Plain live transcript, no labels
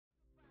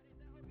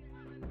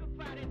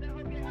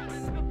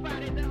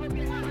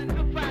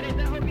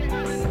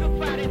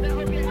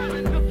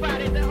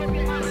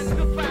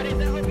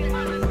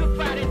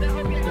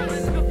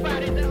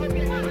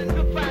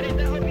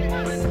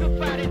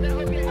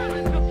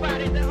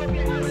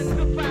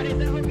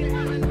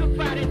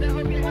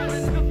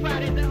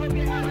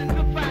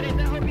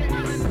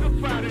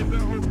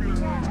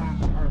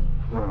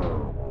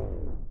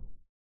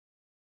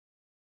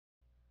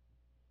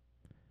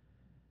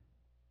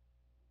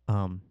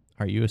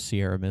Are you a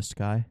Sierra Mist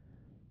guy?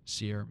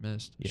 Sierra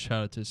Mist. Yeah.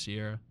 Shout out to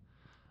Sierra.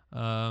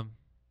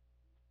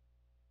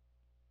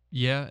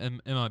 Yeah,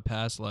 in my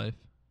past life.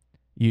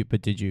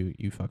 But did you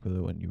fuck with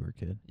it when you were a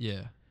kid?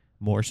 Yeah.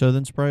 More so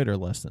than Sprite or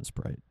less than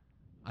Sprite?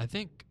 I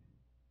think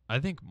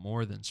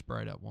more than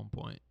Sprite at one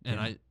point. And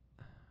Yeah.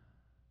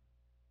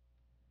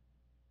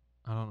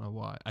 I don't know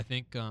why. I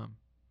think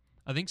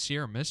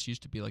Sierra Mist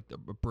used to be like the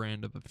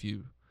brand of a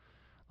few,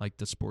 like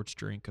the sports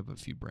drink of a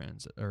few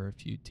brands or a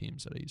few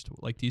teams that I used to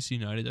like. DC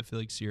United, I feel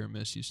like Sierra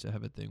Mist used to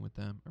have a thing with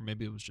them, or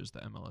maybe it was just the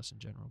MLS in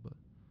general. But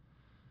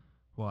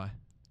why?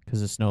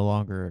 Because it's no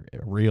longer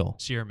real.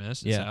 Sierra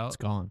Mist is Yeah, out. it's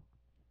gone.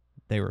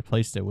 They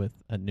replaced it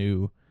with a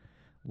new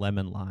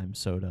lemon lime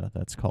soda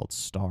that's called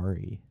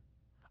Starry.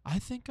 I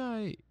think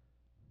I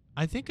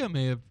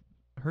may have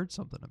heard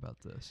something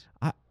about this.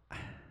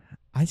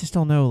 I just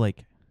don't know.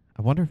 Like,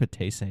 I wonder if it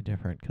tastes any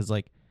different. Because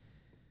like,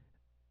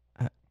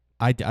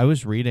 I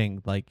was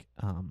reading like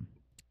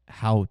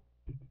how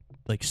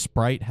like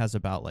Sprite has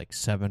about like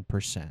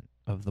 7%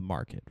 of the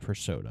market for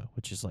soda,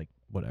 which is like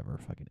whatever,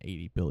 fucking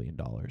 $80 billion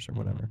or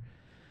whatever.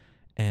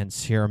 And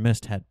Sierra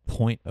Mist had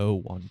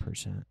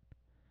 0.01%.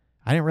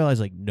 I didn't realize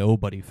like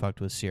nobody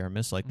fucked with Sierra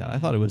Mist like that. I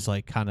thought it was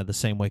like kind of the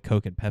same way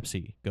Coke and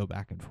Pepsi go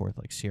back and forth,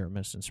 like Sierra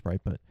Mist and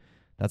Sprite, but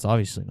that's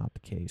obviously not the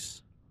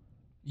case.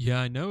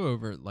 Yeah, I know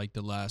over like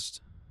the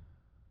last,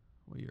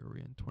 what year are we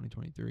in?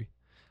 2023.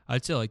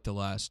 I'd say like the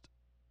last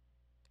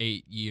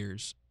 8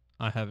 years,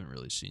 I haven't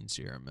really seen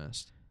Sierra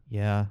Mist.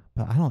 Yeah,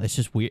 but I don't. It's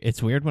just weird.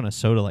 It's weird when a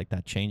soda like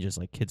that changes.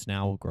 Like kids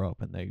now will grow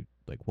up and they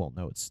like won't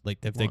know it's like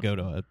if they go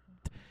to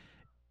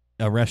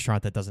a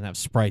restaurant that doesn't have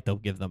Sprite, they'll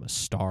give them a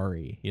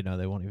Starry. You know,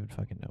 they won't even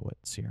fucking know what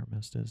Sierra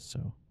Mist is.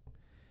 So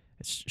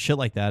it's shit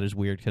like that is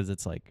weird because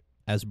it's like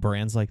as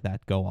brands like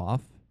that go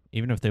off,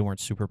 even if they weren't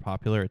super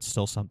popular, it's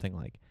still something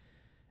like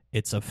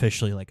it's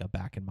officially like a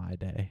back in my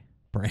day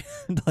brand.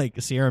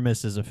 Like Sierra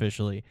Mist is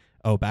officially,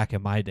 oh, back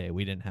in my day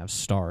we didn't have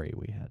Starry,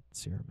 we had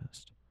Sierra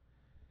Mist.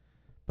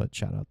 But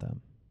shout out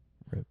them.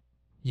 Rip.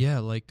 Yeah,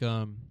 like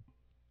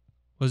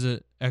was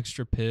it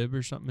Extra Pibb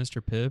or something,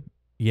 Mr. Pibb?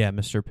 Yeah,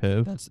 Mr.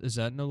 Pibb. Is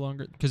that no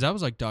longer, because that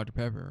was like Dr.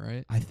 Pepper,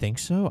 right? I think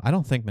so. I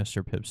don't think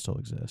Mr. Pibb still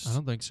exists. I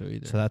don't think so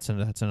either. So that's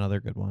another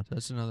good one.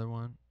 That's another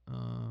one.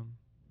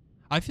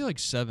 I feel like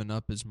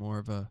 7-Up is more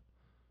of a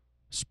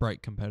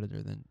Sprite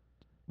competitor than,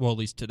 well, at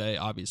least today,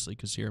 obviously,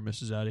 because Sierra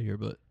Mist is out of here.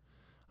 But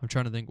I'm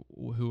trying to think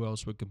who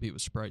else would compete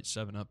with Sprite.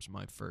 7-Up's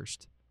my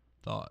first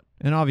thought.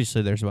 And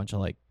obviously, there's a bunch of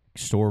like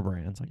store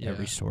brands. Like Yeah.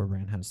 every store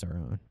brand has their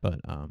own, but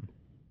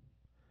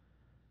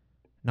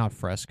not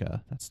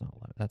Fresca. That's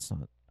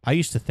not. I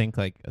used to think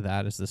like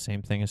that is the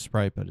same thing as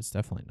Sprite, but it's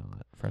definitely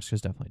not. Fresca's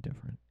definitely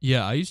different.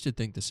 Yeah, I used to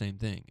think the same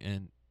thing,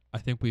 and I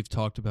think we've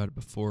talked about it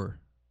before.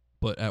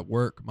 But at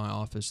work, my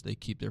office, they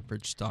keep their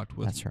fridge stocked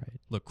with That's right.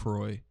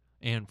 LaCroix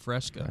and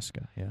Fresca.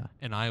 Fresca, yeah.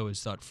 And I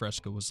always thought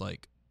Fresca was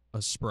like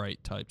a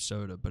Sprite type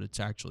soda, but it's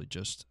actually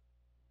just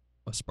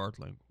a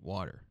sparkling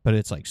water. But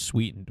it's like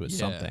sweetened with Yeah,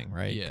 something,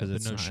 right? yeah, 'Cause but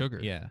it's no not- sugar.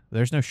 Yeah,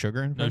 there's no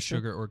sugar in Fresca? No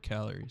sugar or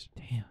calories.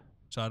 Damn,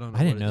 So I don't know.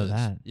 I didn't what it know is.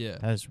 that. Yeah,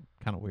 That is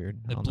kind of weird.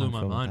 I it don't blew know my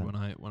how I feel mind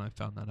about that. when I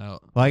found that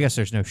out. Well, I guess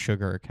there's no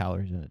sugar or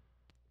calories in a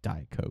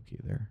Diet Coke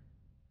either,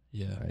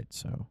 Yeah, right?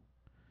 So,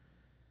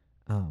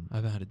 I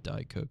haven't had a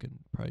Diet Coke in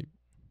probably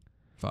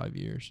 5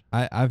 years.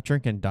 I've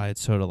drinking diet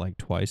soda like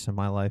twice in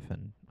my life,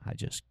 and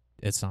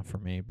it's not for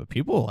me. But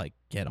people like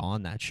get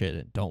on that shit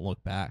and don't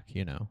look back.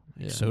 You know,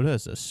 like, Yeah. soda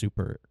is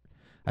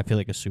I feel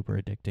like a super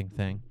addicting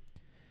thing,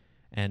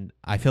 and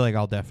I feel like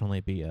I'll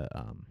definitely be a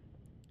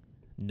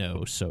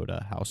no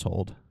soda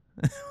household,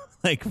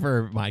 like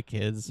for my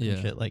kids and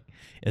Yeah. shit. Like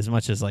as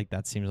much as like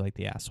that seems like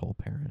the asshole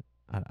parent.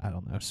 I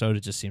don't know. Soda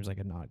just seems like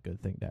a not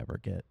good thing to ever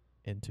get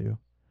into.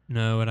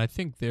 No, and I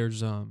think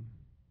there's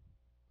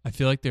I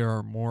feel like there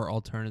are more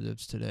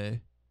alternatives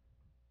today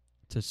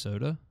to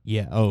soda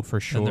Yeah. Oh, for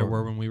sure. than there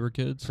were when we were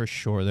kids. For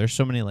sure. There's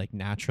so many like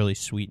naturally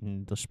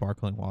sweetened the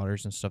sparkling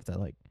waters and stuff that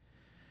like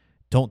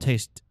don't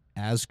taste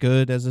as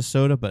good as a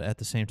soda, but at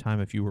the same time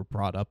if you were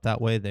brought up that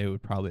way, they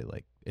would probably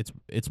like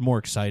it's more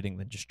exciting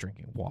than just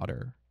drinking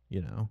water,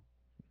 you know.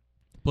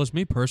 Plus,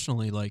 me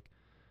personally, like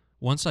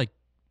once I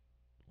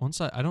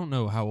don't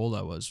know how old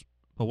I was,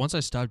 but once I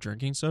stopped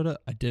drinking soda,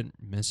 I didn't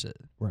miss it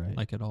Right.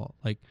 like at all.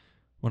 Like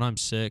when I'm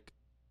sick,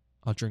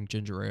 I'll drink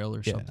ginger ale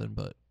or Yeah. something,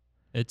 but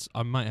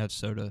I might have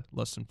soda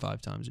less than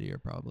 5 times a year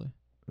probably.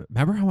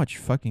 Remember how much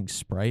fucking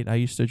Sprite I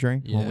used to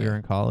drink when we Yeah. were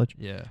in college?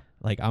 Yeah,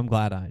 Like I'm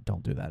glad I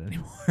don't do that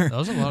anymore. that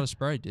was a lot of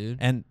Sprite, dude.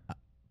 And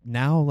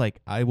now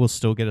like I will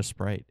still get a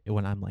Sprite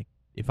when I'm like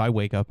if I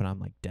wake up and I'm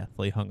like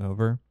deathly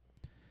hungover,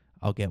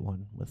 I'll get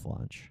one with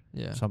lunch.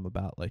 Yeah, Something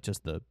about like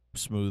just the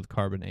smooth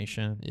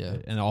carbonation, Yeah.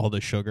 and all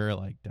the sugar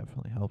like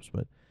definitely helps.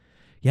 But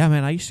yeah,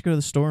 man, I used to go to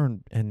the store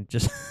and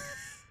just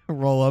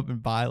roll up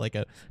and buy like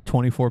a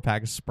 24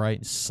 pack of Sprite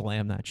and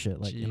slam that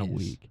shit like in a Jeez.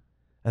 week.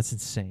 That's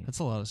insane. that's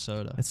a lot of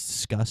soda. That's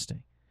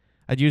disgusting.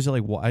 I'd use it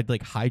like I'd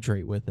like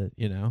hydrate with it,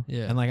 you know.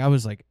 Yeah. And like I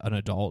was like an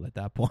adult at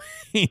that point,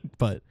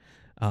 but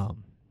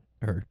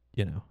or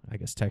you know I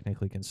guess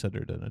technically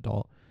considered an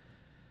adult.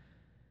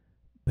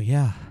 But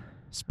yeah,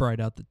 Sprite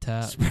out the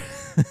tap.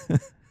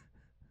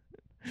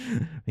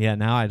 Yeah,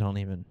 now I don't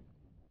even.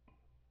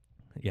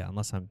 Yeah,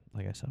 unless I'm,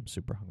 like I said, I'm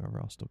super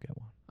hungover, I'll still get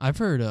one. I've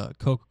heard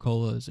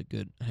Coca-Cola is a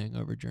good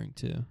hangover drink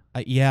too.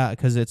 Yeah,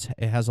 because it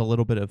has a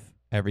little bit of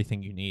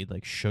everything you need,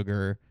 like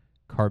sugar,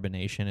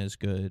 carbonation is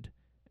good,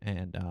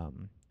 and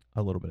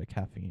a little bit of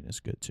caffeine is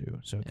good too.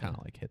 So it kind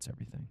of like hits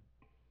everything.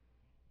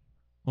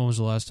 When was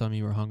the last time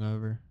you were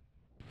hungover?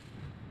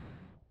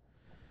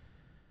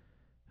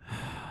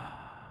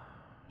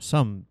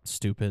 Some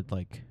stupid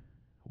like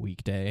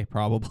weekday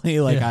probably.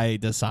 Like I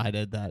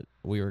decided that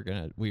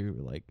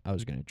I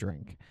was gonna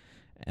drink,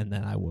 and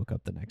then I woke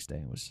up the next day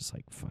and was just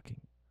like fucking.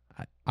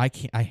 I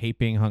can't. I hate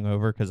being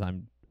hungover because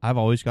I've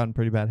always gotten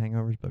pretty bad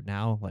hangovers, but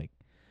now like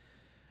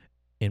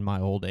in my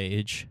old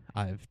age,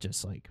 I've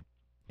just like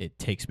it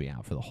takes me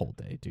out for the whole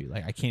day, dude.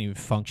 Like I can't even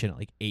function at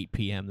like 8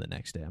 p.m. the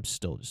next day. I'm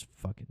still just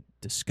fucking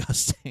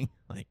disgusting.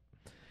 Like,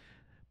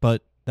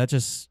 but that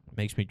just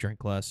makes me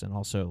drink less, and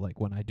also like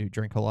when I do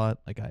drink a lot,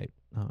 like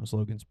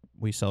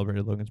we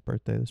celebrated Logan's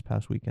birthday this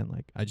past weekend.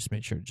 Like I just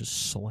made sure to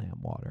just slam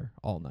water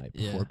all night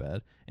before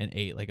bed and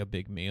ate like a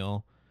big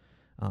meal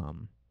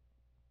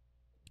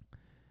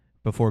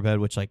before bed,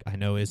 which like I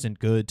know isn't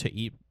good to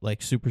eat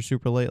like super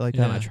late like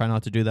that. I try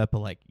not to do that, but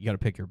like you got to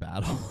pick your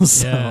battles.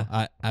 So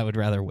I would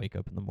rather wake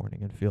up in the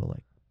morning and feel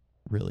like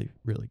really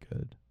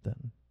good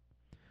than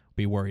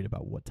be worried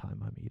about what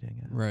time I'm eating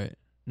at. Right.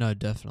 No,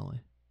 definitely.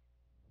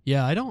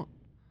 Yeah, I don't.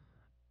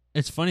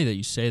 It's funny that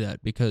you say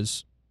that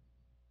because,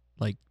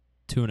 like,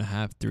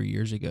 2.5, 3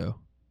 years ago,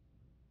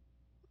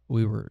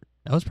 that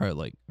was probably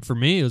like, for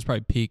me, it was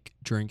probably peak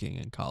drinking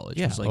in college.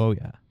 Yeah. It was like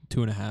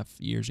 2.5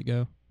 years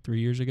ago, 3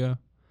 years ago.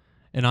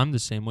 And I'm the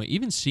same way.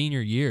 Even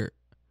senior year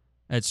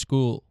at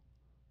school,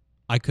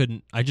 I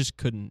just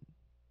couldn't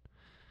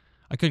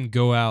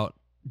go out,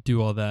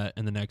 do all that,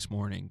 and the next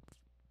morning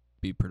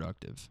be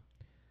productive.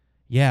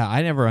 Yeah,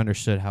 I never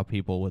understood how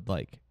people would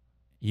like.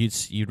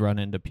 You'd run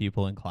into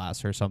people in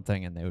class or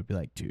something, and they would be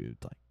like, "Dude,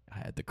 like I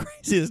had the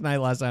craziest night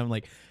last time." I'm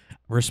like,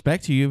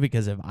 respect to you,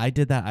 because if I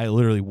did that, I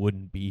literally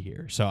wouldn't be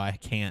here. So I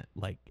can't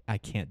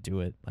do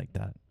it like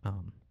that.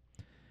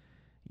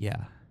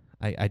 Yeah,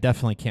 I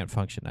definitely can't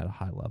function at a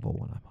high level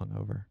when I'm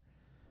hungover.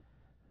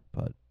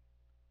 But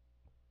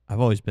I've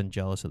always been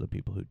jealous of the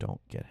people who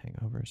don't get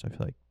hangovers. I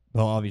feel like,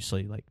 well,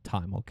 obviously, like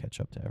time will catch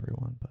up to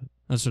everyone, but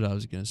that's what I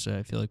was gonna say.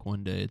 I feel like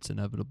one day it's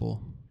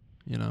inevitable,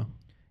 you know.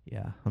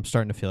 Yeah, I'm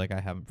starting to feel like I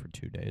have them for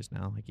 2 days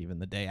now. Like even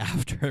the day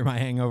after my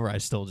hangover, I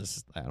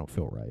don't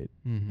feel right.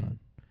 Mm-hmm. But.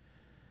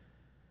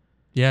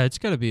 Yeah, it's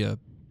got to be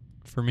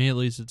for me at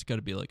least, it's got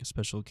to be like a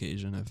special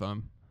occasion if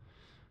I'm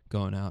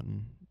going out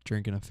and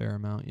drinking a fair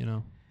amount, you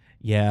know?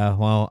 Yeah,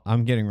 well,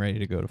 I'm getting ready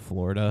to go to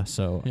Florida,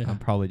 so I'm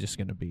probably just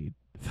going to be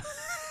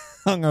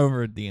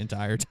hungover the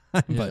entire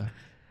time. Yeah. But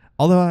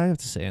although I have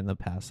to say in the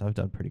past, I've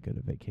done pretty good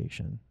at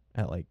vacation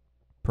at like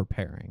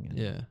preparing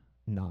and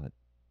not.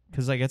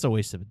 Because, like, it's a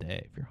waste of a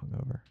day if you're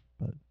hungover.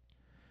 But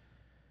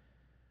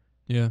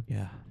yeah.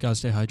 Gotta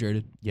stay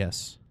hydrated.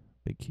 Yes.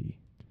 Big key.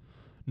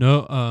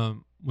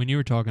 No, when you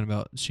were talking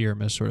about Sierra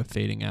Mist sort of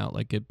fading out,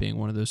 like it being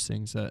one of those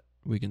things that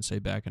we can say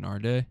back in our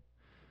day,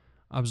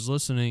 I was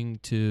listening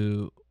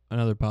to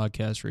another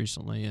podcast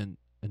recently, and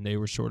they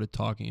were sort of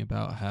talking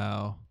about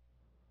how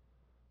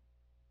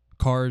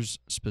cars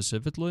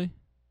specifically,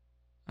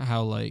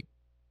 how, like,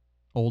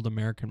 old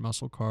American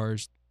muscle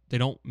cars, they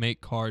don't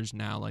make cars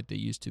now like they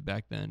used to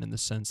back then, in the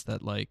sense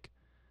that, like,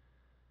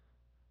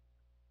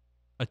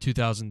 a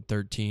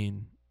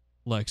 2013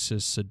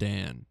 Lexus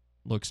sedan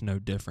looks no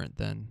different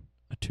than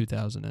a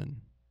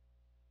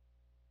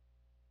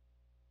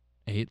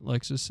 2008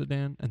 Lexus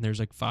sedan. And there's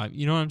like 5,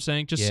 you know what I'm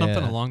saying? Just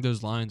something along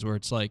those lines where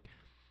it's like,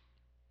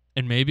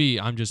 and maybe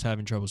I'm just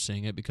having trouble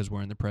seeing it because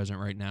we're in the present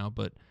right now,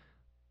 but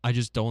I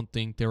just don't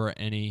think there are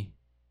any.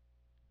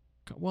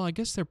 Well, I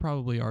guess there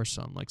probably are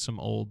some, like some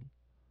old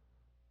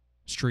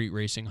street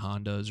racing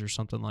Hondas or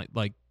something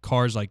like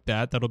cars like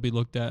that'll be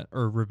looked at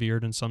or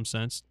revered in some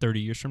sense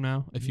 30 years from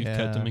now if you've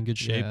kept them in good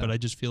shape. But I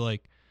just feel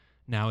like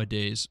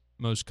nowadays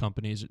most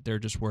companies, they're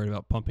just worried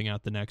about pumping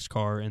out the next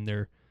car, and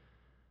they're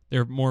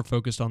more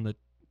focused on the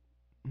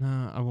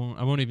I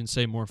won't even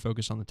say more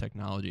focused on the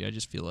technology. I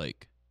just feel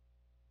like,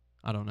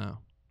 I don't know,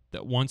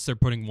 that once they're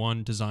putting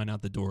one design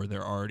out the door,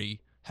 they're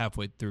already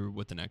halfway through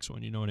with the next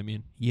one. You know what I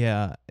mean?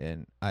 Yeah,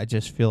 and I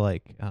just feel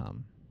like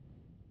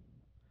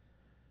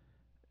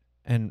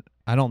and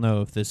I don't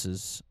know if this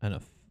is an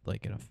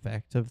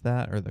effect of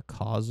that or the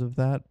cause of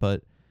that,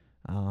 but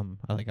I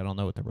don't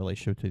know what the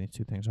relationship between these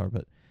two things are,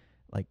 but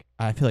like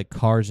I feel like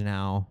cars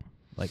now,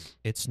 like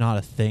it's not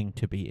a thing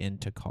to be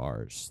into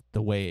cars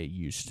the way it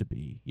used to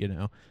be, you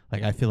know?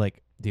 Like I feel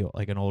like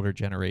an older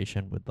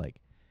generation would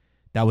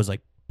that was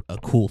like a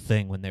cool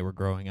thing when they were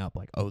growing up,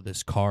 like, oh,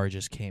 this car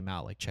just came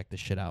out, like check this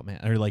shit out,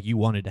 man. Or like you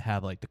wanted to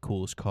have like the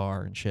coolest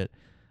car and shit.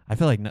 I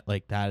feel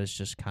like that is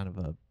just kind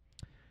of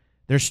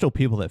there's still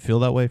people that feel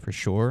that way for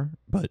sure,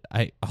 but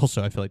I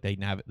feel like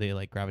they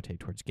like gravitate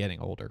towards getting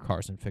older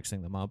cars and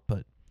fixing them up.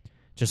 But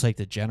just like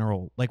the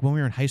general, like when we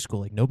were in high school,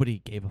 like nobody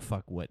gave a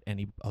fuck what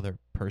any other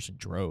person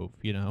drove,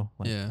 you know?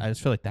 Like, Yeah. I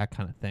just feel like that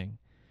kind of thing.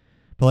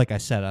 But like I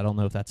said, I don't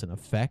know if that's an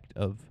effect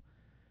of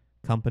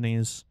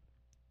companies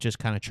just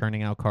kind of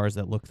churning out cars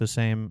that look the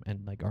same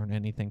and like aren't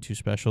anything too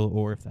special,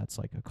 or if that's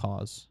like a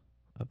cause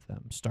of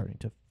them starting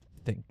to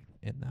think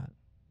in that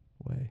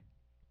way.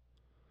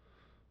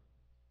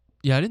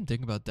 Yeah, I didn't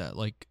think about that.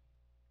 Like,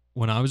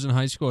 when I was in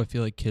high school, I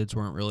feel like kids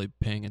weren't really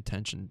paying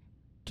attention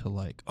to,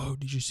 like, oh,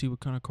 did you see what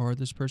kind of car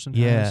this person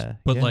has? Yeah,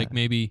 But, yeah. like,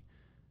 maybe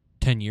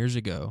 10 years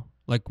ago,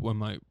 like when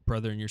my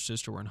brother and your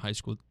sister were in high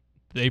school,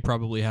 they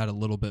probably had a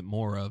little bit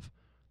more of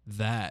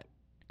that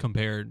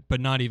compared, but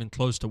not even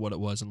close to what it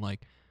was in,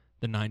 like,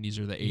 the 90s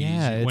or the 80s.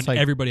 Yeah, it's when like,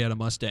 everybody had a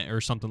Mustang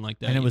or something like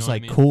that. and it you was know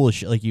like what I mean? cool as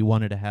shit. Like you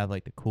wanted to have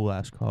like the cool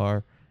ass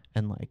car,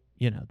 and like,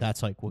 you know,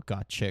 that's like what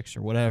got chicks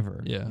or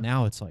whatever. Yeah.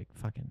 Now it's like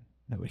fucking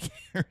nobody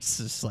cares. It's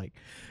just like,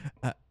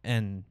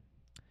 and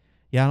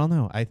yeah, I don't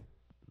know.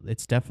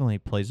 It's definitely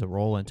plays a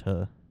role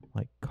into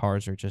like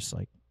cars are just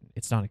like,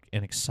 it's not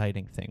an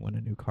exciting thing when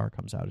a new car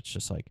comes out. It's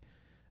just like,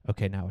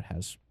 okay, now it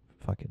has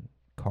fucking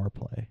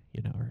CarPlay,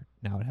 you know, or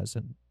now it has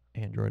an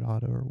Android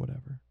Auto or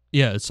whatever.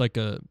 Yeah, it's like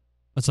the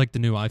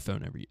new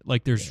iPhone every year.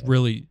 Like, there's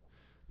really,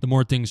 the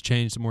more things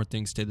change, the more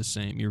things stay the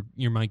same.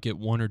 You might get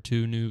one or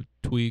two new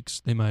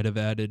tweaks. They might have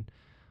added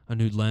a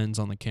new lens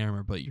on the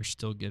camera, but you're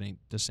still getting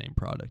the same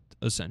product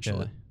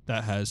essentially.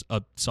 That has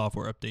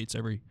software updates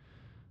every,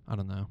 I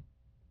don't know,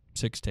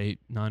 6 to 8,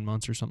 9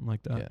 months or something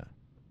like that. Yeah.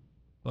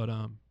 But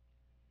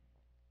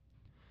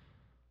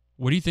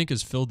what do you think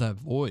has filled that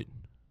void?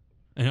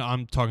 And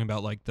I'm talking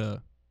about like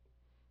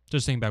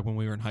just thinking back when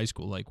we were in high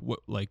school. Like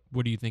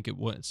what do you think it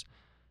was?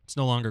 It's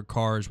no longer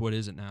cars. What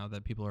is it now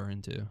that people are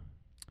into?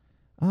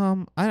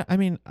 I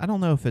mean, I don't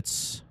know if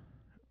it's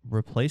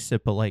replaced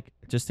it, but like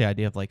just the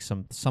idea of like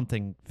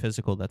something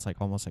physical that's like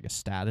almost like a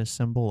status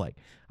symbol. Like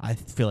I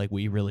feel like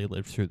we really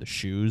lived through the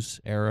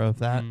shoes era of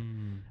that,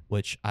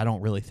 which I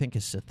don't really think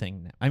is a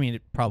thing now. I mean,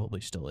 it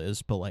probably still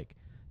is, but like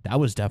that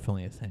was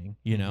definitely a thing,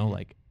 you know,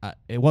 like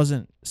it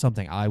wasn't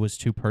something I was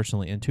too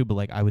personally into, but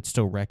like I would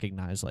still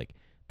recognize like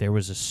there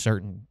was a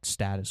certain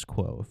status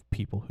quo of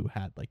people who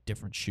had like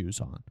different shoes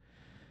on.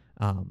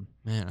 Man,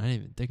 I didn't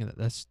even think of that.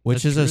 That's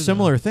a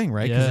similar though. thing,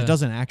 right? Because Yeah. it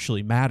doesn't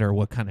actually matter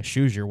what kind of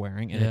shoes you're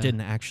wearing, and Yeah. it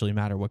didn't actually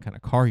matter what kind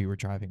of car you were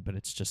driving, but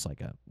it's just like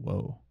a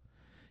whoa,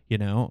 you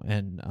know?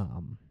 And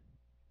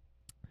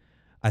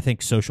I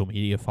think social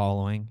media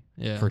following,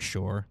 for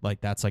sure,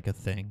 like that's like a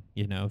thing,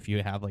 you know? If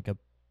you have like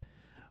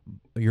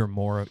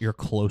you're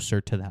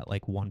closer to that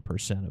like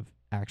 1% of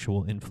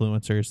actual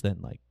influencers,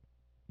 then like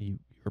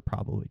you're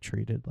probably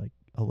treated like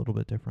a little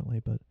bit differently.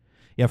 But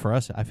yeah, for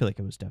us, I feel like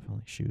it was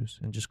definitely shoes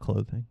and just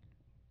clothing.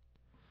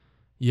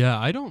 Yeah,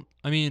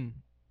 I mean,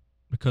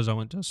 because I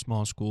went to a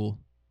small school,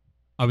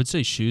 I would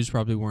say shoes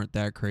probably weren't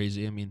that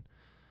crazy. I mean,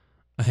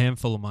 a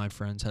handful of my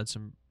friends had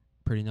some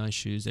pretty nice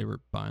shoes. They were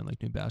buying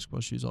like new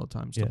basketball shoes all the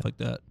time, stuff like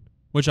that,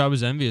 which I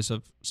was envious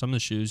of some of the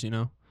shoes, you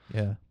know?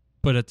 Yeah.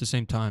 But at the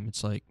same time,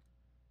 it's like,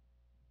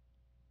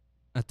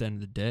 at the end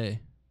of the day,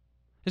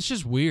 it's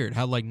just weird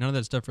how like none of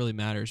that stuff really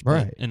matters. But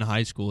Right. in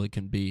high school, it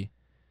can be,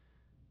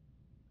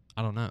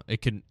 I don't know,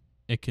 it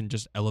can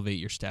just elevate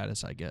your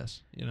status, I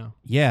guess, you know?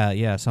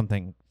 Yeah,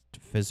 something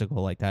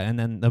physical like that. And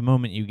then the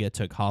moment you get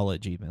to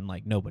college, even,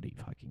 like, nobody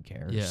fucking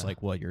cares. Yeah.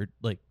 Like, what you're,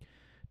 like,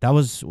 that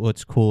was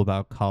what's cool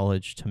about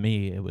college to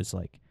me. It was,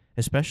 like,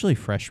 especially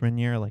freshman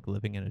year, like,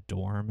 living in a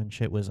dorm and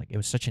shit was, like, it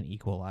was such an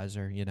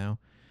equalizer, you know?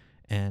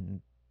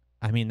 And,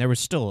 I mean, there was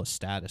still a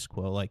status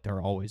quo. Like, there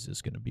always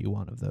is going to be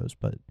one of those.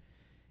 But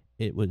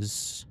it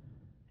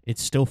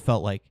still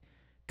felt like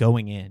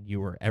going in,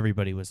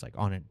 everybody was, like,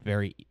 on a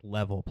very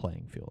level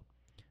playing field,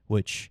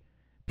 which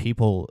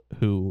people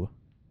who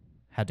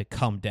had to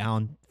come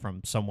down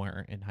from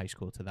somewhere in high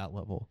school to that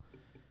level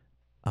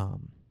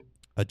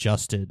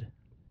adjusted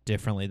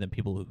differently than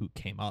people who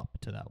came up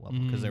to that level,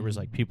 because there was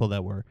like people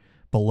that were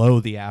below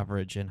the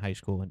average in high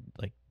school and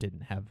like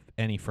didn't have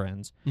any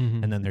friends,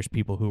 and then there's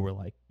people who were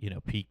like, you know,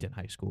 peaked in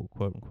high school,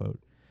 quote unquote,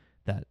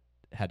 that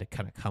had to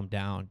kind of come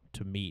down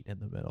to meet in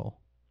the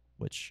middle,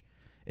 which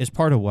is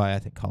part of why I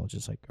think college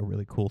is like a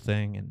really cool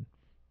thing. And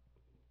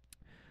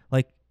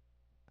like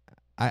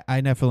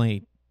I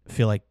definitely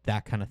feel like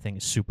that kind of thing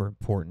is super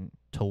important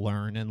to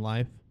learn in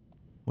life,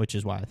 which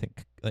is why I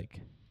think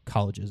like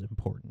college is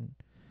important,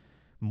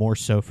 more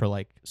so for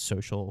like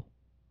social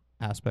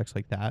aspects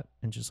like that,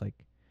 and just like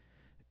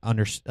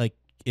like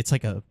it's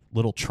like a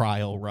little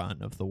trial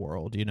run of the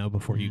world, you know,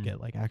 before you get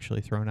like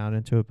actually thrown out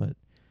into it. But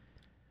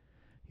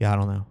yeah, I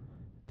don't know.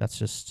 That's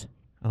just,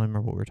 I don't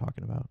remember what we were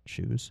talking about.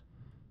 Shoes.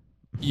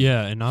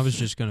 Yeah, and I was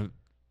just gonna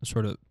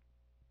sort of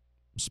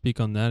speak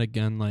on that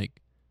again.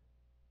 Like,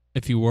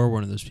 if you were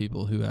one of those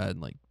people who had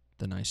like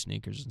the nice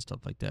sneakers and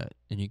stuff like that,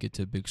 and you get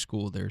to a big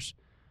school, there's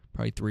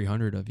probably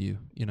 300 of you.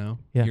 You know,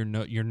 Yeah.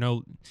 you're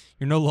no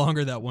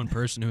longer that one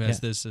person who has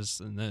this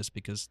and this,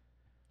 because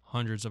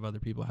hundreds of other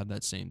people have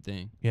that same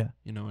thing. Yeah.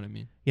 You know what I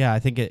mean? Yeah, I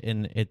think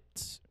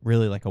it's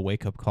really like a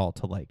wake up call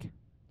to like,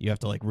 you have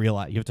to like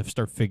realize, you have to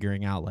start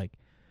figuring out like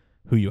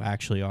who you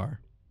actually are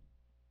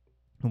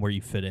and where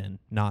you fit in,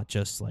 not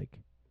just like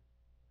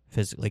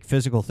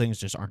physical things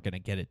just aren't going to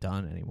get it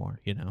done anymore,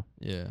 you know?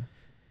 Yeah.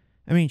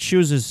 I mean,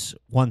 shoes is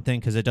one thing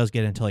because it does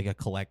get into like a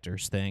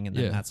collector's thing, and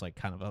then Yeah. that's like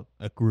kind of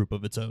a group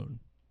of its own.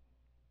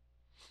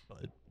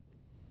 But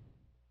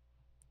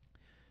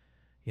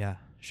yeah,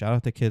 shout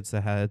out the kids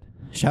that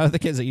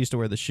used to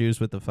wear the shoes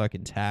with the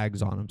fucking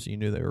tags on them, so you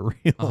knew they were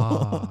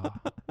real.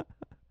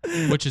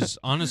 Which is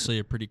honestly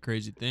a pretty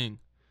crazy thing,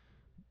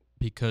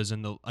 because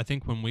I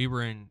think when we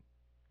were in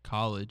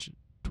college,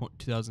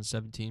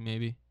 2017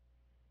 maybe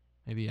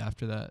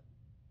after that,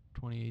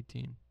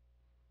 2018,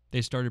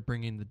 they started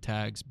bringing the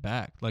tags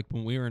back. Like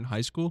when we were in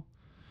high school,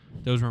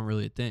 those weren't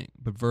really a thing.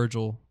 But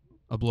Virgil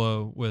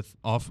Abloh with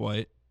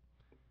Off-White,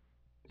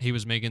 he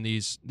was making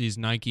these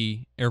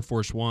Nike Air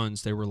Force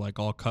Ones. They were like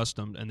all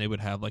custom, and they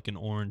would have like an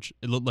orange.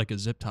 It looked like a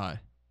zip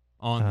tie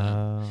on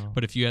them.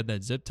 But if you had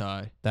that zip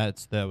tie,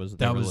 that was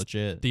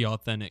legit, the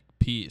authentic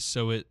piece.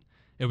 So it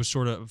was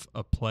sort of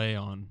a play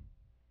on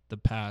the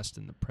past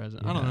and the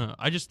present. Yeah. I don't know.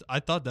 I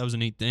thought that was a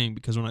neat thing,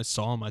 because when I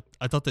saw them,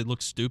 I thought they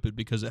looked stupid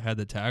because it had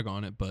the tag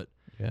on it, but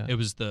yeah, it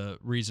was the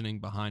reasoning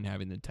behind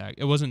having the tag.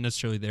 It wasn't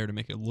necessarily there to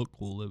make it look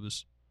cool. It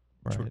was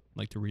sort of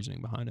like the reasoning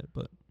behind it,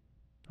 but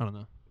I don't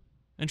know.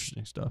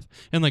 Interesting stuff.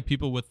 And like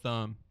people with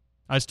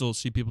I still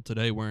see people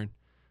today wearing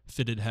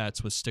fitted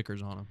hats with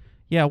stickers on them.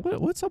 Yeah,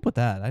 what's up with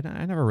that?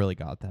 I never really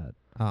got that.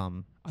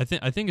 I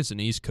think it's an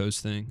East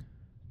Coast thing,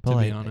 but to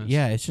like, be honest.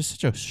 yeah, it's just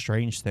such a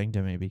strange thing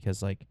to me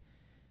because like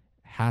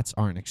hats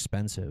aren't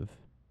expensive,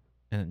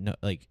 and no,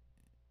 like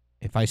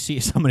if I see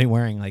somebody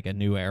wearing like a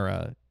New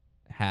Era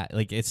hat,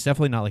 like it's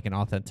definitely not like an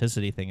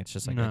authenticity thing. It's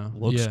just like it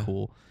looks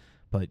cool.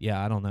 But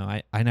yeah, I don't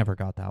know. I never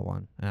got that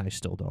one, and I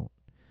still don't.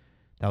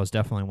 That was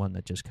definitely one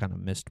that just kind of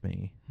missed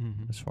me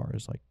as far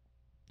as like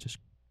just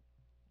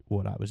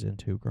what I was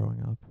into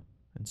growing up,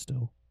 and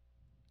still.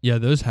 Yeah,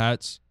 those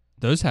hats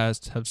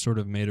have sort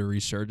of made a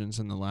resurgence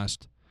in the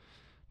last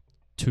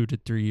 2 to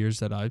 3 years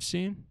that I've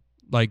seen.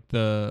 Like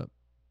the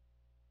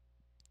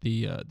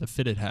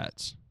fitted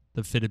hats,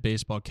 the fitted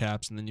baseball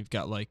caps, and then you've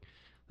got like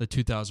the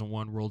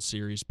 2001 World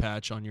Series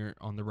patch on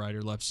the right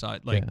or left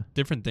side, like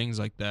different things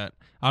like that.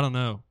 I don't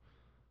know.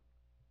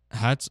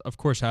 Hats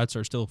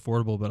are still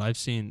affordable, but I've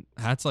seen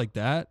hats like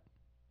that.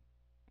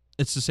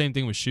 It's the same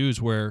thing with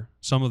shoes, where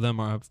some of them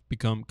have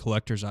become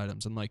collector's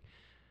items, and like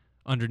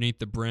underneath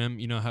the brim,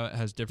 you know how it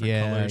has different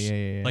colors.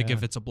 Yeah. Like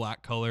if it's a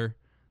black color,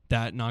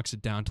 that knocks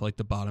it down to like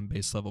the bottom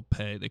base level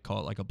pay. They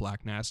call it like a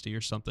black nasty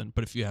or something.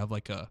 But if you have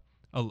like a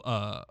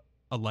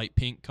light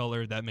pink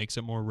color, that makes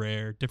it more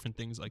rare. Different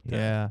things like that.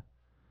 Yeah,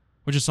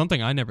 which is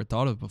something I never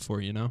thought of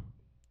before. You know,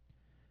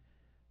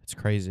 it's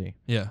crazy.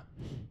 Yeah,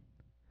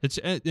 it's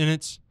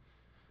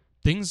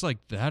things like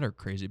that are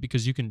crazy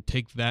because you can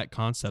take that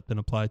concept and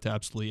apply it to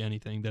absolutely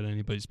anything that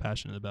anybody's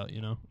passionate about.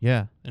 You know.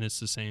 Yeah, and it's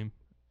the same.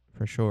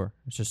 For sure.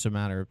 It's just a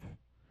matter of,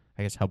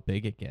 I guess, how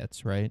big it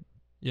gets, right?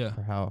 Yeah.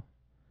 Or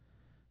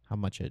how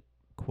much it,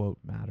 quote,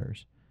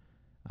 matters.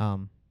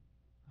 I've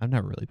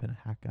never really been a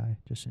hat guy,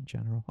 just in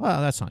general.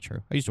 Well, that's not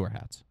true. I used to wear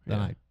hats. Then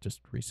I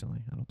just recently,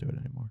 I don't do it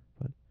anymore.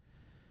 But,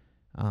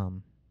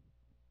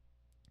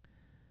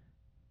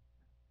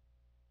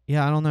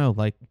 yeah, I don't know.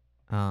 Like,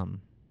 I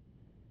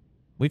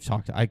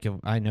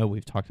know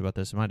we've talked about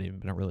this. It might have even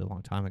been a really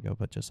long time ago,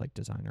 but just like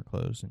designer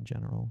clothes in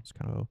general, it's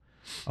kind of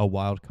a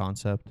wild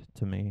concept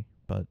to me.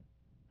 But,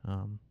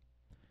 you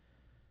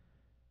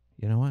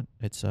know what?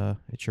 It's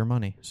your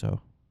money,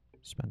 so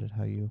spend it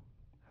how you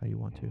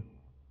want to.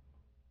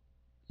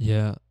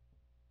 Yeah,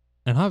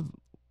 and I've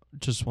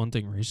just one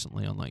thing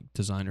recently on like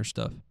designer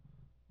stuff.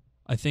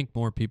 I think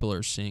more people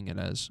are seeing it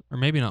as, or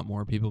maybe not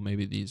more people.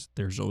 Maybe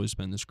there's always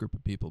been this group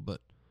of people,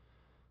 but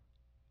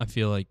I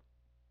feel like.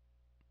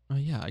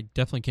 Yeah, I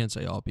definitely can't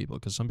say all people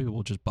because some people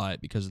will just buy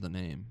it because of the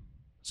name.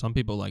 Some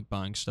people like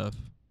buying stuff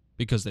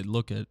because they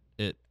look at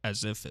it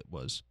as if it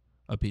was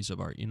a piece of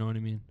art. You know what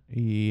I mean?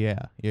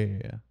 Yeah.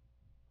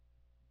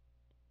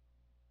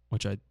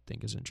 Which I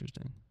think is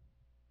interesting.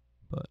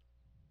 But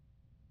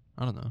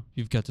I don't know.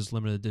 You've got this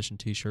limited edition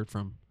T-shirt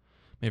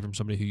made from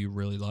somebody who you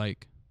really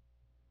like.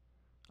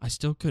 I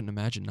still couldn't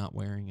imagine not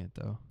wearing it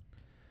though.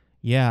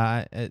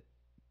 Yeah,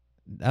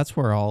 that's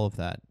where all of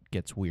that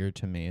gets weird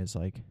to me. Is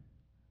like.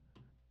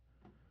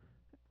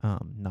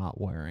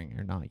 Not wearing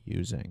or not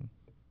using.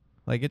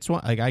 Like it's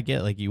one like I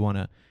get like you want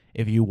to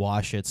if you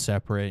wash it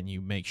separate and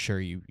you make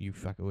sure you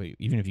fucking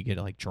even if you get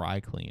it like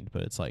dry cleaned,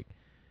 but it's like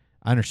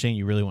I understand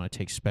you really want to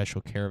take special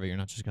care of it. You're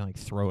not just gonna like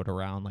throw it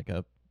around like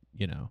a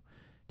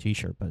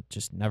t-shirt, but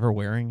just never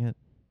wearing it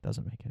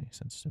doesn't make any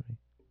sense to me.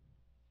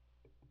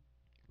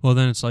 Well,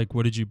 then it's like,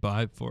 what did you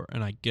buy it for?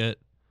 And I get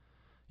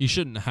you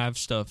shouldn't have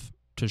stuff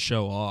to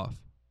show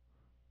off,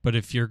 but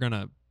if you're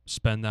gonna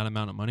spend that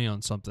amount of money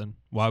on something,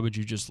 why would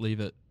you just leave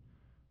it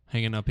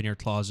hanging up in your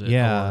closet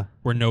or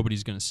where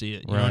nobody's going to see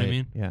it? You know what I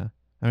mean? Yeah.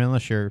 I mean,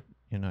 unless you're,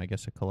 I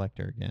guess a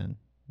collector again,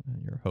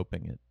 and you're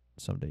hoping it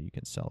someday you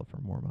can sell it for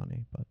more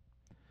money. But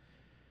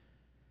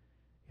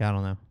yeah, I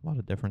don't know. A lot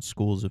of different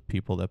schools of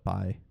people that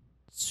buy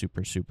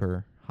super,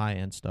 super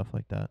high-end stuff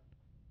like that.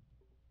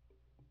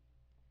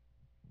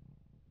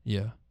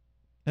 Yeah.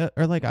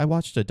 Or like I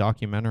watched a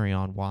documentary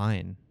on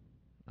wine,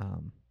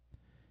 and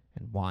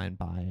wine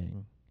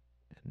buying,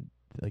 and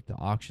like the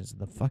auctions and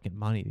the fucking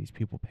money these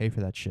people pay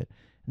for that shit,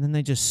 and then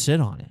they just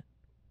sit on it.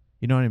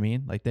 You know what I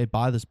mean? Like they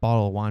buy this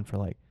bottle of wine for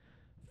like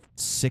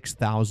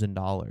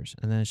 $6,000,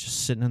 and then it's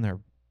just sitting in there.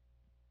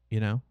 You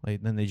know,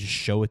 like then they just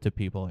show it to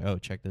people. Like, oh,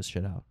 check this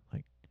shit out.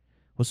 Like,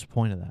 what's the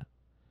point of that?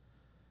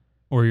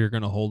 Or you're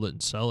gonna hold it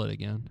and sell it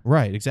again.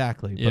 Right,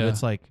 exactly. Yeah. But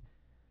it's like,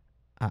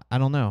 I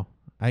don't know.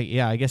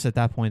 I guess at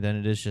that point then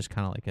it is just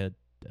kind of like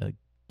a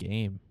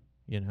game.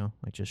 You know,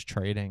 like just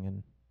trading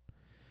and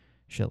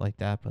shit like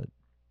that. But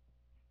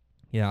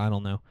yeah, I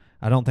don't know.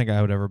 I don't think I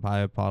would ever buy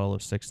a bottle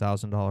of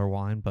 $6,000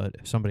 wine. But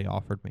if somebody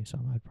offered me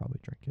some, I'd probably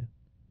drink it.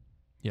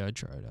 Yeah, I'd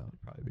try it out.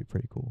 It'd probably be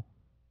pretty cool.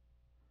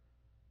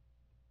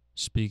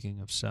 Speaking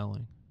of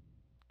selling,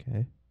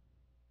 Okay.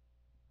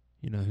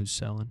 you know who's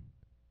selling?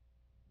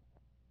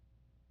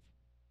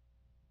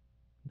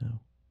 No.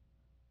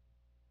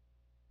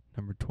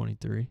 Number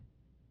 23.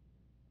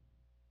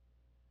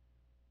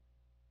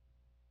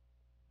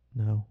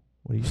 No.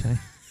 What are you saying?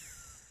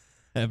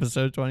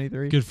 Episode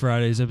 23? Good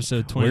Fridays,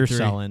 episode 23. We're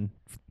selling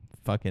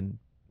fucking...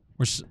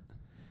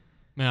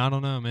 Man, I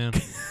don't know, man.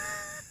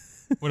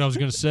 What I was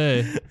going to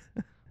say.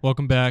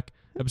 Welcome back.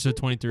 Episode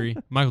 23.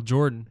 Michael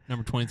Jordan,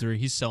 number 23.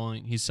 He's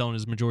selling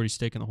his majority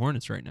stake in the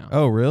Hornets right now.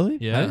 Oh, really?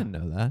 Yeah. I didn't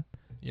know that.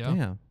 Yeah.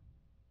 Damn.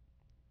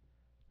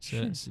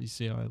 So you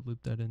see how I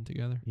looped that in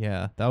together?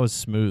 Yeah, that was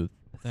smooth.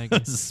 Thank you.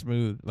 That was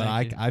smooth. But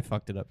Thank you. I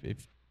fucked it up.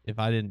 If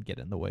I didn't get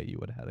in the way, you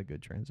would have had a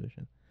good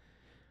transition.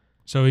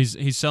 So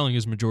he's selling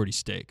his majority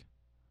stake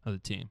of the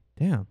team,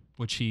 Damn.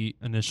 which he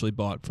initially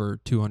bought for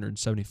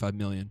 $275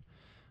 million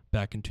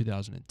back in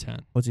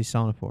 2010. What's he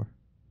selling it for?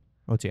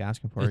 What's he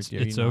asking for?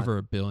 It's over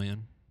 $1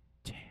 billion.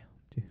 Damn,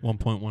 dude.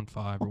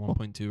 1.15 or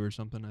 1.2 or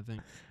something, I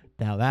think.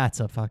 Now that's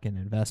a fucking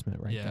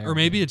investment right there. Or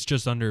maybe man. it's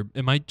just under.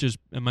 It might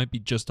be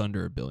just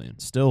under $1 billion.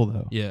 Still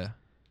though. Yeah.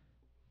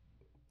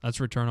 That's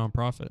return on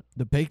profit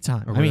The big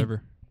time. or I mean,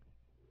 whatever.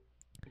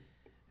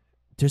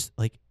 just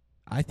like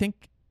I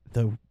think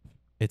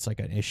it's like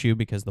an issue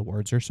because the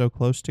words are so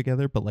close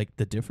together, but like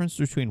the difference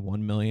between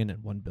 1 million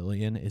and 1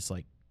 billion is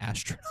like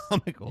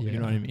astronomical. You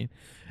know what I mean?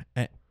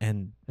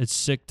 And It's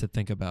sick to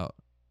think about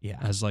yeah,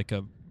 as like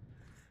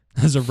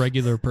as a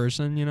regular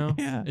person, you know?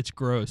 yeah, It's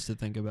gross to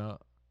think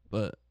about,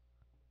 but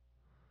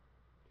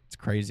it's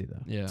crazy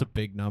though. Yeah. It's a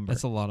big number.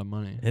 that's a lot of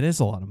money. It is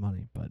a lot of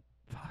money, but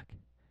fuck.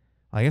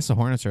 I guess the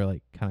Hornets are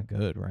like kind of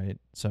good, right?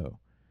 So,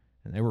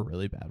 and they were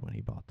really bad when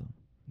he bought them.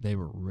 They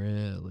were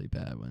really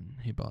bad when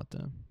he bought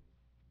them.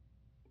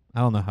 I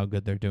don't know how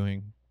good they're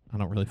doing. I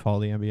don't really follow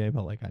the NBA,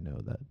 but like I know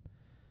that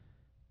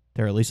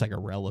they're at least like a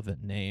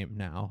relevant name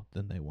now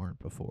than they weren't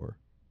before.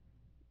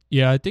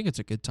 Yeah, I think it's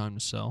a good time to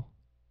sell,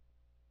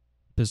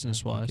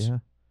 business wise. Yeah.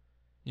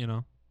 You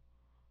know,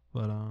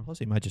 but Plus,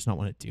 he might just not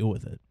want to deal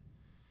with it.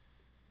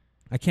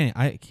 I can't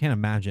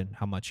imagine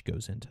how much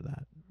goes into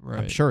that. right.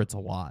 I'm sure it's a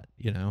lot.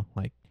 You know,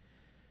 like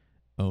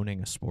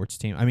owning a sports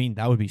team. I mean,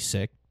 that would be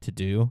sick to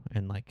do,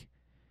 and like,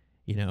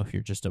 you know, if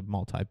you're just a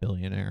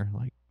multi-billionaire,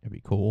 like it'd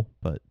be cool.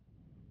 But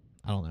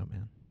I don't know,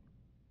 man.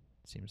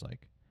 It seems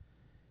like,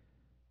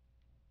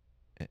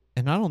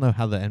 and I don't know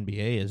how the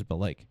NBA is, but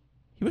like,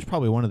 he was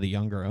probably one of the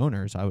younger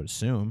owners, I would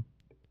assume.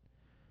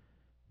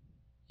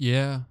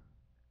 Yeah,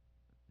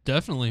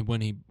 definitely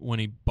when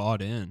he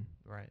bought in.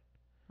 Right.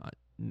 I,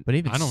 But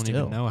even I don't still.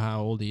 even know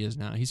how old he is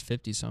now. He's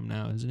 50-some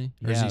now, isn't he?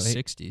 Or Yeah, is he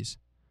they- 60s?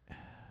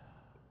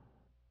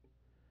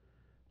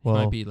 Well,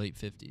 He might be late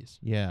 50s.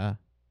 yeah.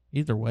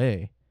 Either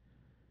way,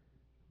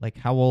 like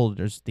how old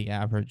is the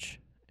average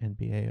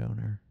NBA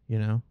owner? You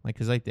know, like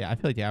because like I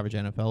feel like the average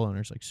NFL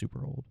owner is like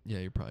super old. Yeah,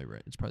 you're probably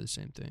right. It's probably the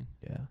same thing,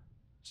 Yeah.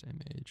 same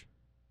age.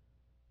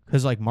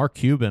 Because like Mark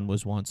Cuban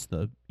was once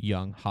the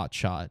young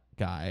hotshot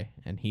guy,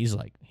 and he's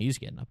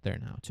getting up there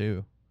now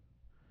too.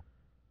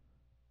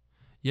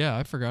 Yeah,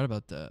 I forgot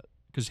about that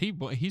because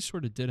he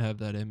sort of did have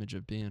that image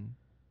of being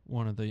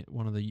one of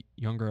the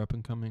younger up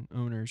and coming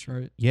owners,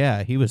 right?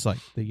 Yeah, he was like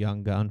the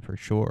young gun for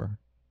sure.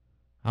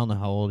 I don't know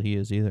how old he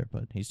is either,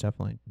 but he's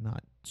definitely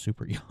not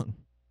super young.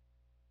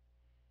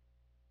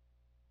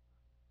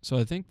 So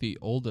I think the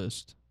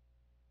oldest.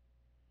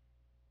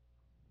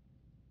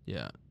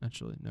 Yeah,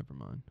 actually, never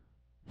mind.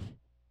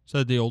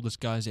 So the oldest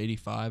guy's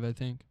 85, I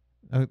think,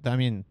 I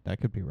mean, that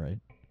could be right.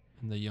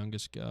 and the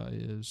youngest guy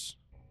is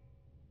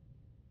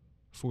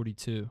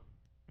 42.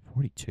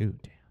 42,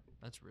 damn,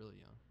 That's really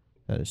young.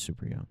 that is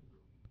super young.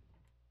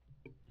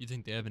 You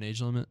think they have an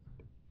age limit?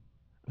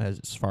 As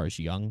far as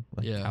young,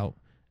 like Yeah. how?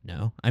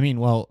 No, I mean,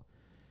 well,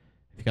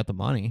 if you got the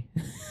money,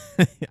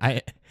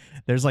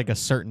 there's like a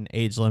certain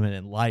age limit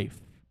in life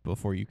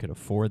before you could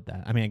afford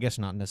that. I mean, I guess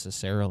not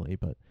necessarily,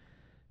 but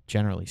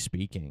generally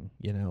speaking,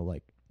 you know,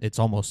 like it's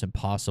almost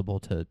impossible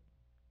to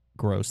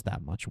gross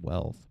that much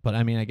wealth. But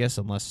I mean, I guess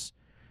unless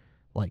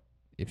like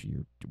if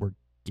you were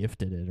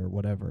gifted it or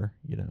whatever,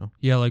 you know.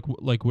 Yeah, like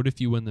what if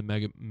you win the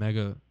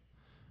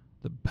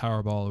the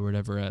Powerball or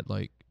whatever at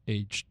like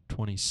age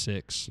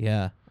 26?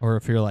 Yeah, or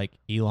if you're like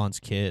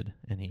Elon's kid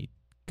and he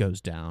goes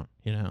down,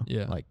 you know,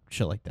 Yeah. like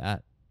shit like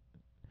that.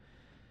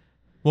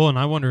 Well, and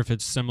I wonder if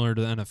it's similar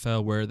to the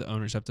NFL where the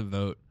owners have to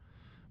vote.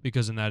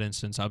 Because in that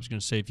instance, I was going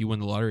to say if you win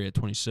the lottery at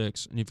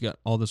 26 and you've got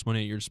all this money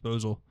at your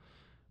disposal,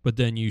 but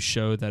then you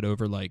show that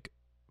over like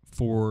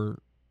 4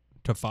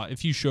 to 5,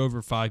 if you show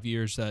over 5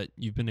 years that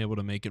you've been able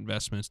to make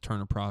investments turn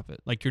a profit,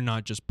 like you're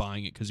not just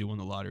buying it because you won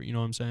the lottery. You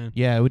know what I'm saying?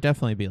 Yeah, it would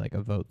definitely be like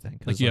a vote thing.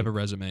 Like you have a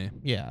resume.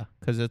 Yeah,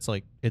 because it's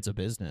like it's a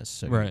business,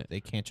 so Right. they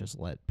can't just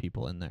let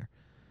people in there.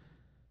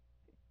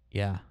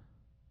 Yeah.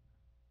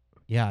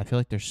 Yeah, I feel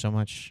like there's so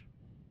much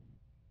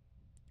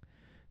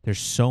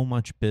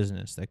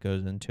business that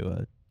goes into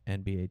a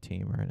NBA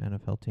team or an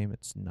NFL team.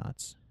 It's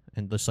nuts.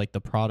 And just like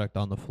the product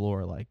on the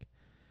floor, like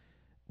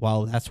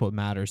while that's what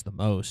matters the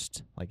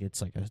most, like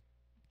it's like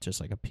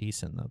just like a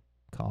piece in the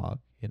cog,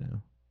 you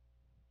know.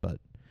 But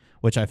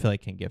which I feel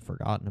like can get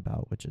forgotten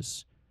about, which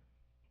is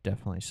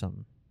definitely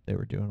some they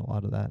were doing a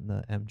lot of that in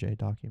the MJ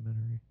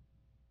documentary.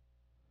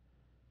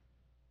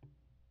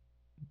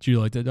 Did you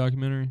like that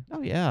documentary?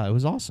 Oh yeah, it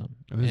was awesome.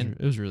 It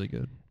was really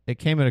good. It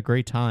came at a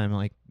great time,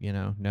 like, you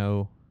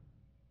know,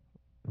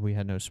 we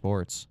had no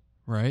sports.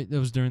 Right? That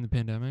was during the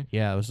pandemic?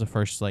 Yeah, it was the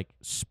first like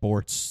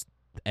sports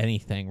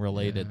anything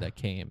related that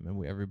came,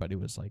 and everybody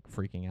was like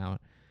freaking out.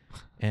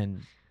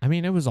 And I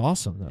mean, it was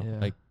awesome though. Yeah.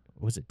 Like,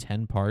 was it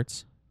 10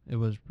 parts? It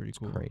was pretty It's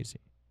cool. crazy.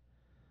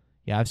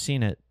 Yeah, I've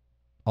seen it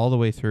all the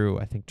way through,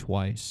 I think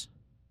twice.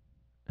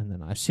 And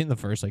then I've seen the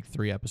first like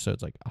 3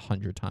 episodes like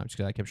 100 times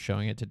because I kept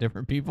showing it to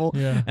different people.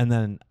 Yeah. And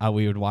then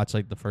we would watch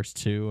like the first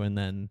 2, and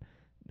then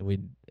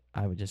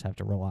I would just have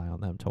to rely on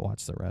them to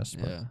watch the rest.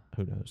 But Yeah.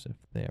 who knows if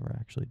they ever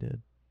actually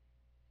did.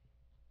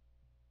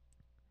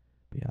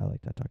 But yeah, I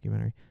like that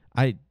documentary.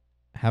 I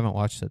haven't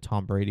watched the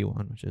Tom Brady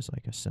one, which is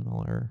like a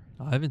similar,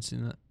 I haven't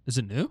seen that. Is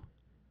it new?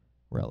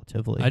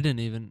 relatively. I didn't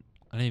even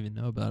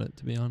know about it,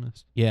 to be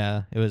honest.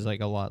 Yeah, it was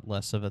like a lot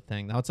less of a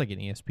thing. Now it's like an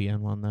ESPN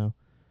one though,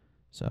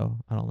 so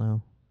I don't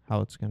know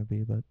how it's gonna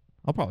be, but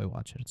I'll probably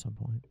watch it at some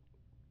point.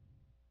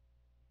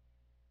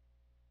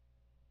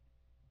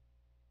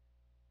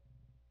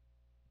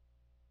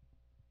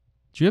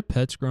 Did you have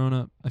pets growing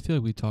up? I feel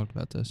like we talked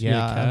about this. You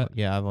had a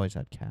cat? I've always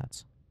had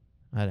cats.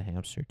 I had a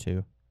hamster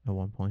too at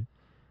one point,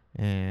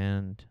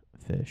 and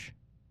fish.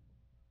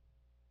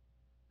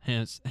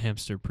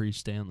 Hamster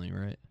pre-Stanley,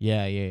 right?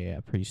 Yeah,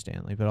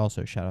 pre-Stanley, but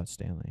also shout out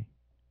Stanley,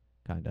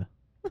 kinda.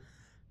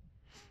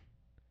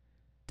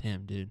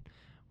 Damn, dude.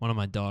 One of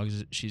my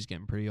dogs, she's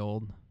getting pretty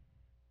old.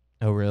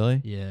 Oh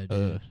really? Yeah,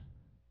 dude.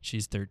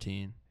 She's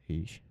 13.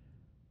 Yeesh.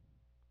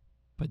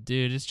 But,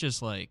 dude, it's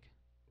just like...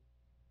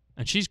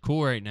 And she's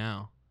cool right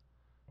now.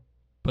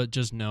 But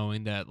just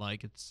knowing that,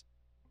 like, it's...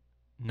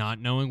 Not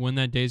knowing when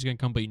that day's going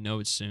to come, but you know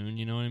it's soon.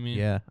 You know what I mean?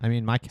 Yeah, I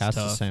mean, my cat's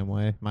the tough. same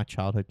way. My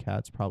childhood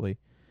cat's probably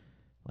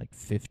like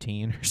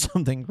 15 or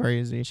something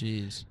crazy.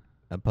 Jeez.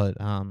 But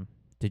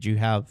did you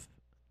have?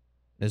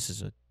 This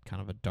is a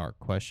kind of a dark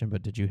question,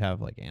 but did you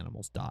have like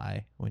animals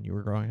die when you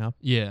were growing up?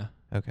 Yeah.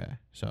 Okay,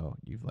 so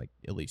you've like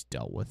at least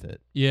dealt with it.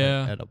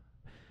 Yeah. At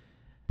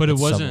but it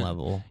some wasn't...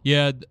 level.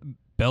 Yeah,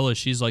 Bella,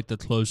 she's like the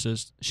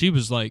closest. She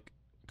was like...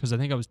 Because I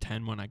think I was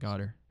 10 when I got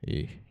her.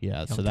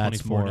 Yeah, I'm so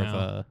that's 24 more now. of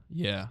a...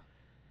 Yeah.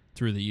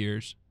 Through the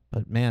years.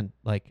 But man,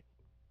 like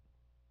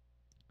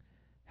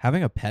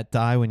having a pet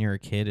die when you're a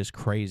kid is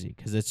crazy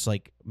because it's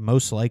like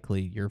most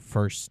likely your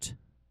first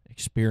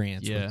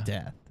experience with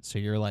death. So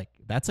you're like,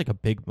 that's like a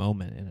big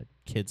moment in a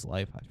kid's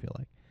life, I feel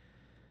like.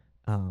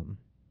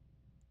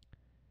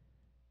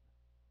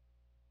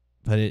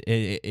 But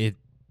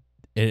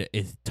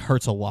it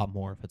hurts a lot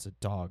more if it's a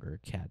dog or a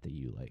cat that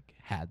you like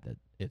had that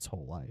its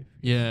whole life.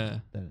 Yeah.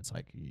 Then it's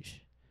like, yeesh.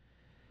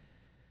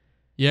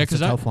 Yeah, It's a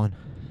because tough one.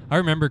 I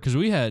remember because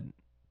we had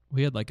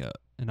like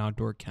an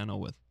outdoor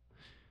kennel with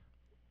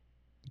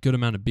a good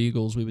amount of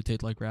beagles. We would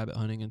take like rabbit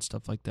hunting and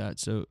stuff like that.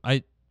 So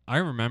I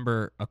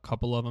remember a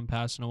couple of them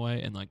passing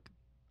away, and like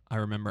I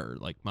remember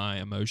like my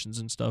emotions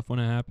and stuff when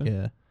it happened.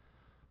 Yeah.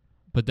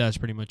 But that's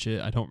pretty much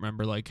it. I don't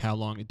remember like how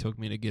long it took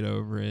me to get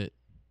over it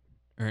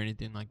or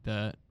anything like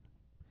that.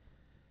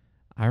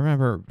 I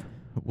remember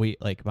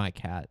my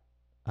cat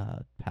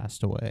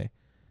passed away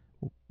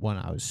when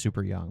I was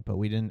super young, but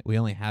we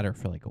only had her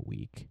for like a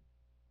week.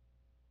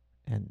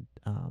 And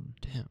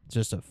Damn.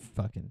 just a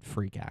fucking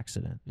freak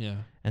accident. Yeah.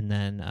 And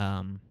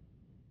then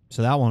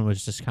so that one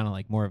was just kind of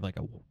like more of like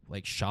a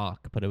like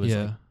shock, but it was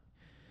like,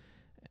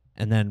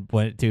 and then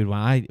when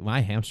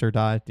my hamster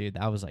died, dude,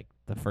 that was like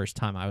the first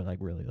time I was like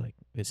really like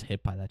was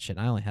hit by that shit.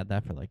 And I only had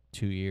that for like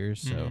 2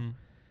 years, so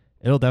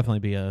it'll definitely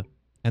be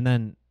and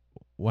then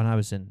when I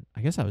was in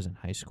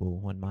high school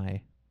when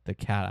the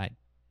cat I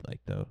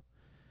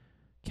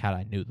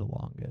knew the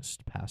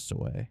longest passed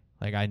away.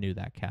 Like I knew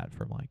that cat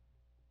from like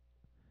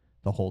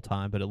the whole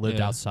time, but it lived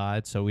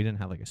outside, so we didn't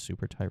have like a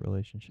super tight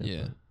relationship.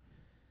 Yeah.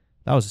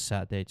 That was a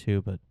sad day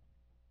too, but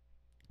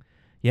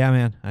yeah,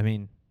 man. I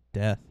mean,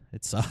 death.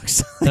 It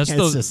sucks. That's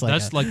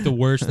the the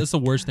worst. That's the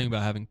worst thing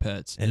about having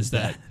pets is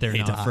that they're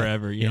not die.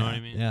 forever. You know what I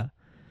mean? Yeah.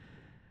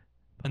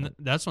 And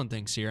that's one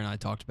thing Sierra and I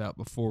talked about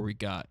before we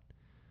got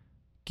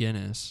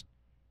Guinness,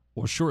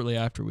 or shortly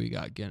after we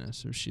got Guinness.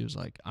 So she was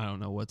like, I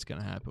don't know what's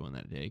going to happen when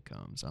that day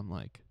comes. I'm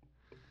like,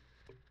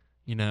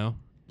 you know,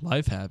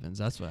 life happens.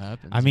 That's what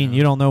happens. I mean,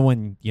 you don't know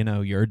when,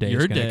 your day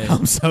is going to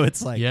come. So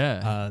it's like,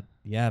 yeah.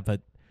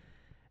 But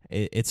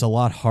it's a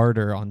lot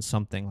harder on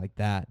something like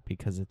that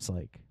because it's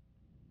like,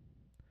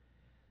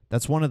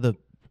 that's one of the,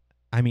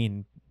 I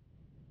mean,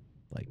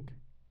 like,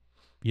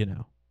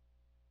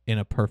 in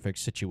a perfect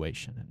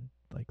situation and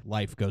like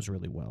life goes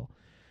really well.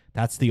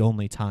 That's the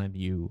only time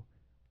you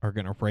are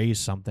going to raise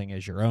something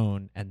as your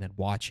own and then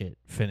watch it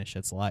finish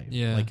its life.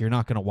 Yeah. Like, you're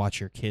not going to watch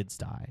your kids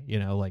die,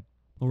 like.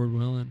 Lord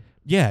willing.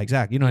 Yeah,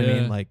 exactly. You know what I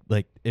Yeah. mean?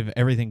 Like if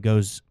everything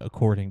goes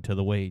according to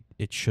the way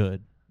it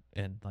should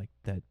and like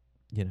that,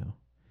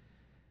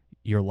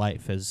 your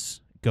life is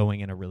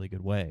going in a really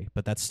good way.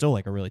 But that's still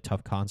like a really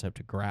tough concept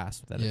to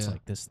grasp that it's Yeah.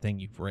 like this thing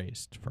you've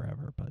raised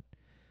forever. But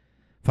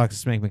fuck,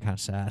 this makes me kind of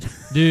sad.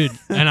 Dude,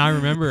 and I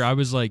remember I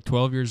was like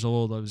 12 years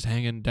old. I was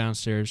hanging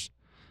downstairs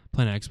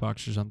playing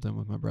Xbox or something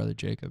with my brother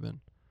Jacob,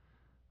 and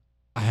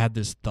I had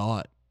this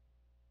thought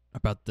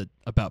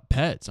about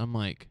pets. I'm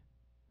like,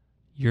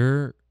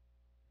 you're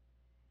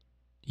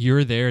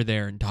there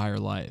their entire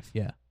life.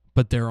 Yeah.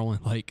 But they're only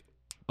like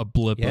a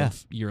blip Yeah.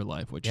 of your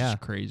life, which is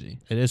crazy.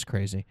 It is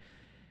crazy.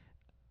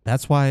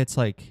 That's why it's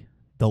like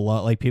the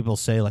love, like people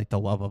say, like the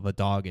love of a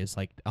dog is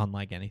like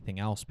unlike anything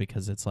else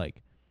because it's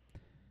like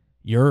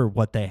you're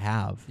what they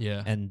have.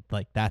 Yeah. And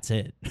like that's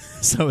it.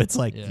 So it's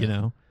like,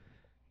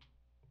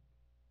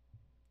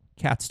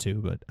 cats too,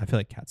 but I feel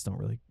like cats don't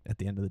really at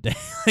the end of the day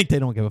like they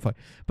don't give a fuck.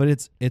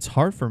 But it's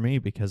hard for me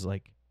because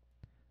like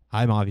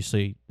I'm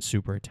obviously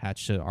super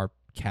attached to our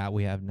cat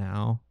we have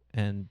now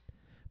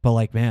but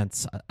like man,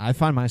 I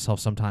find myself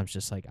sometimes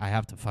just like I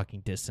have to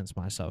fucking distance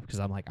myself because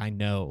I'm like I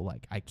know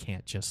like I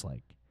can't just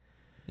like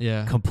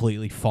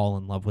completely fall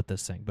in love with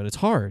this thing, but it's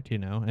hard,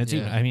 and it's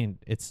even, I mean,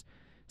 it's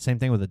same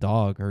thing with a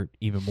dog or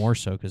even more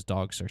so because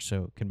dogs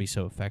can be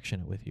so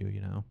affectionate with you,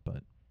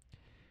 but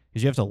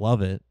because you have to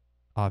love it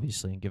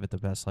obviously and give it the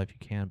best life you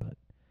can. But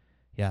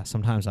yeah,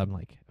 sometimes I'm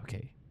like,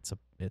 okay,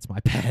 it's my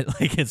pet,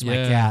 like it's my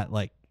cat,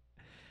 like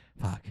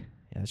fuck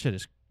yeah, that shit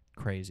is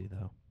crazy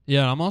though.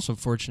 Yeah, I'm also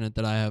fortunate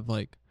that I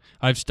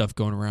have stuff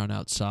going around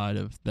outside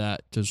of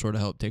that to sort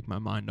of help take my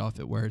mind off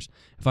it. Whereas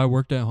if I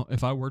worked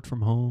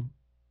from home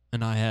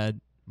and I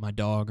had my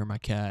dog or my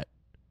cat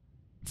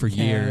for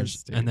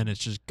years and then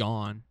it's just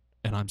gone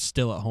and I'm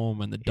still at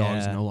home and the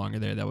dog's no longer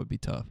there, that would be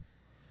tough.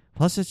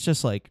 Plus, it's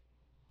just like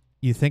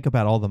you think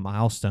about all the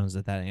milestones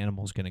that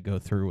animal's going to go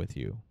through with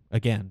you.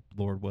 Again,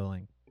 Lord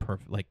willing,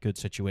 perfect, like good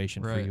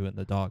situation for you and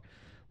the dog.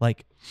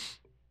 Like,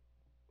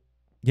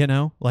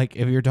 like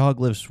if your dog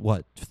lives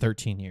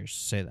 13 years,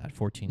 say that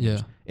 14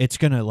 years, it's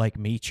going to like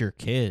meet your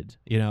kid,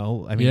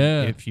 I mean,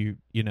 if you,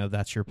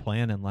 that's your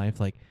plan in life,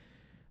 like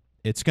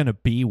it's going to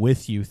be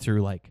with you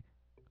through like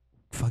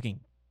fucking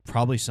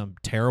probably some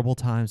terrible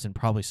times and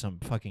probably some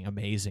fucking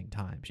amazing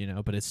times,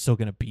 but it's still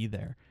going to be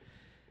there.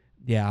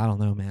 Yeah. I don't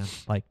know, man.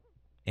 Like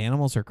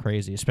animals are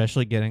crazy,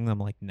 especially getting them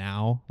like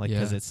now, like,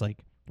 cause it's like,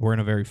 we're in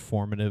a very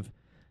formative,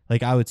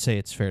 like I would say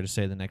it's fair to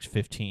say the next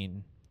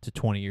 15 to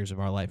 20 years of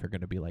our life are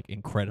going to be like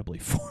incredibly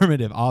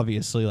formative.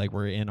 Obviously, like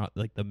we're in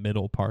like the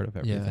middle part of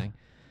everything.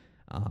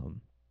 But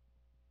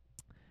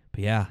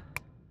yeah.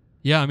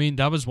 Yeah, I mean,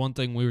 that was one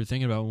thing we were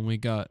thinking about when we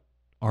got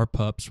our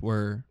pups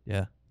were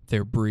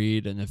their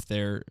breed and if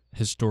they're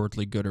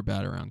historically good or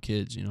bad around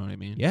kids, you know what I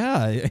mean?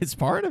 Yeah, it's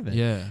part of it.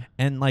 Yeah.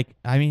 And like,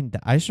 I mean,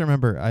 I just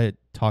remember I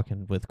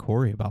talking with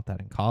Corey about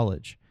that in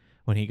college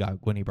when he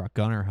brought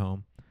Gunner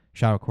home.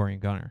 Shout out Corey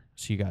and Gunner.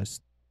 See you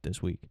guys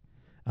this week.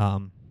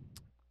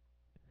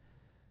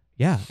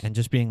 Yeah, and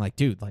just being like,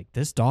 dude, like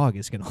this dog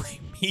is gonna like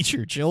meet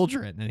your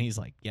children, and he's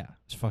like, yeah,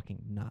 it's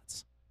fucking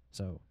nuts.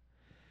 So,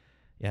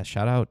 yeah,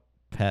 shout out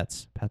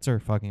pets. Pets are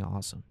fucking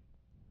awesome,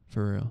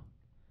 for real.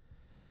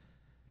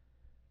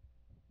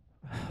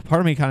 Part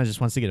of me kind of just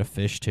wants to get a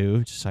fish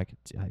too. Just like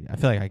I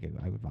feel like I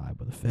would vibe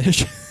with a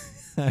fish.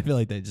 I feel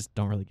like they just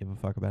don't really give a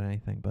fuck about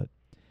anything, but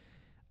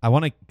I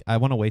want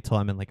to wait till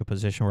I'm in like a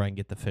position where I can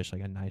get the fish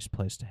like a nice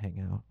place to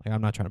hang out. Like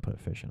I'm not trying to put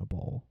a fish in a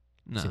bowl.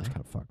 No. Seems kind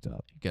of fucked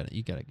up.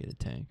 You gotta get a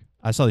tank.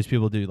 I saw these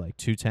people do like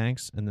 2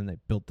 tanks, and then they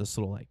built this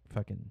little like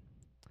fucking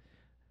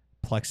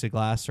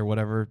plexiglass or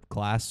whatever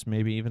glass,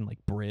 maybe even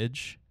like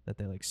bridge that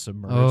they like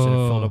submerged and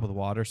it filled up with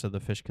water, so the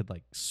fish could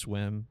like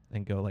swim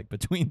and go like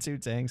between 2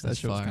 tanks. That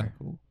shit was kind of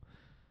cool.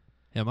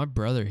 Yeah, my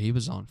brother, he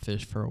was on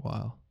fish for a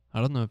while.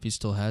 I don't know if he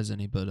still has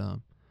any, but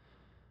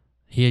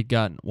he had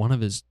gotten one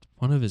of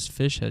his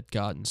fish had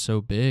gotten so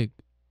big,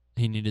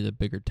 he needed a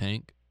bigger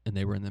tank, and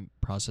they were in the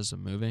process of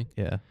moving.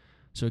 Yeah.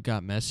 So it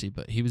got messy,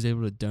 but he was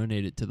able to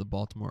donate it to the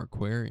Baltimore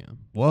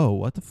Aquarium. Whoa,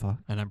 what the fuck?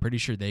 And I'm pretty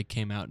sure they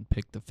came out and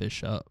picked the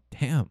fish up.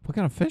 Damn, what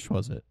kind of fish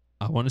was it?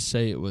 I want to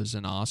say it was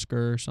an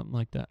Oscar or something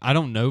like that. I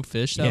don't know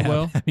fish that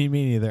well. I mean,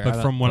 me neither.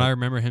 But from what I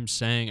remember him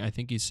saying, I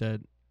think he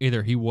said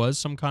either he was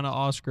some kind of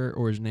Oscar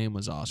or his name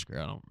was Oscar.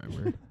 I don't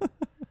remember.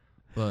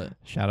 But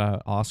shout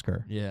out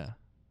Oscar. Yeah.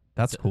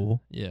 That's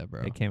cool. Yeah,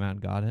 bro. They came out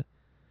and got it.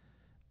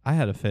 I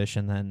had a fish,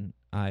 and then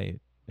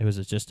it was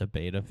just a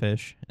betta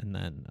fish, and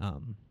then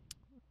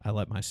I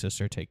let my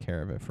sister take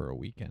care of it for a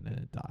weekend, and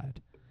it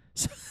died.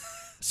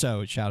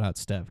 So shout out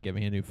Steph, get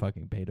me a new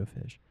fucking betta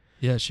fish.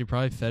 Yeah, she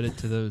probably fed it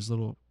to those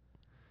little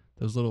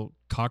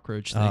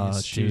cockroach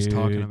things she was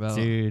talking about.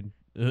 Dude,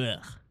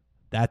 ugh.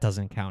 That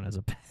doesn't count as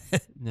a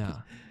pet. No.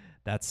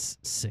 That's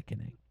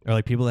sickening. Or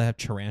like people that have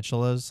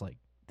tarantulas, like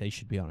they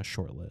should be on a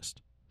short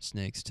list.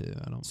 Snakes too.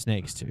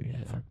 Snakes too.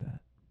 Yeah, fuck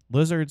that.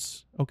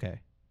 Lizards, okay.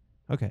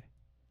 A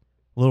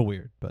little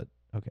weird, but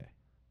okay.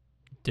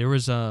 There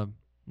was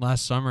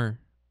last summer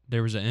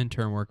there was an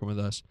intern working with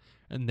us,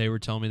 and they were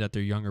telling me that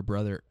their younger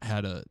brother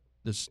had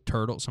this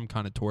turtle, some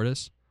kind of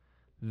tortoise.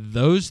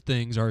 Those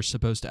things are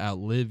supposed to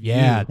outlive you.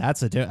 Yeah,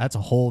 that's a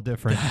whole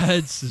different.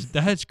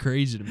 That's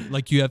crazy to me.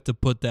 Like you have to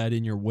put that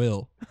in your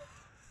will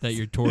that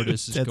your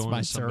tortoise is going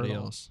to somebody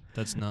turtle. else.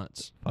 That's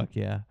nuts. Fuck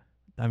yeah.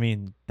 I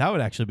mean, that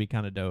would actually be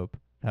kind of dope.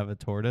 Have a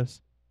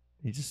tortoise.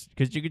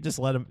 Because you could just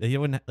let him.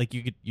 You wouldn't like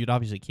you'd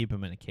obviously keep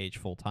him in a cage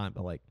full time,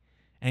 but like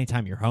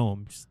anytime you're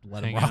home, just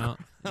let him Hang rock.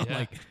 out. Yeah.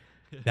 Like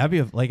that'd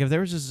be like if there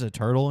was just a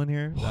turtle in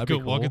here, that'd be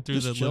cool. Walking through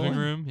Just the living chilling.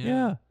 room.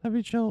 Yeah, that'd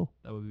be chill.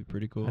 That would be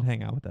pretty cool. I'd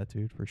hang out with that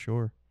dude for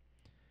sure.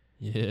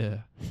 Yeah.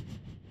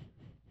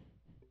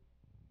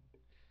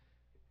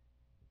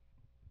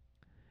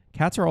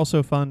 Cats are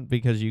also fun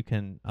because you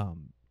can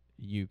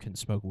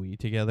smoke weed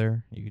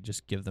together. You could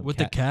just give them With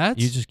the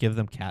cats? You just give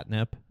them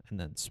catnip and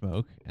then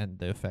smoke, and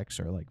the effects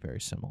are like very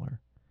similar.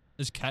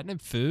 Is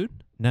catnip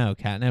food? No,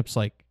 catnip's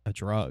like a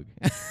drug.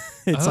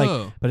 It's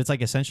but it's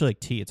like essentially like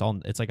tea.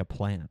 It's like a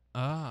plant.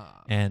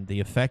 Ah. And the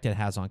effect it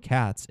has on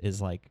cats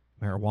is like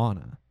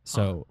marijuana.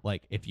 So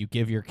like if you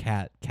give your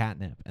cat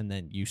catnip and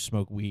then you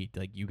smoke weed,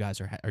 like you guys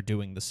are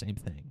doing the same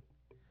thing.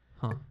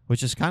 Huh.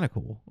 Which is kind of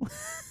cool.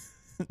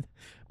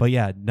 But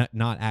yeah,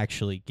 not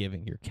actually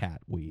giving your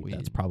cat weed.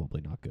 That's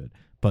probably not good.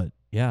 But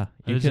yeah,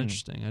 That is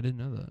interesting. I didn't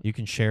know that. You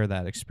can share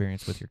that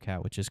experience with your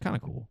cat, which is kind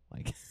of cool.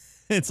 Like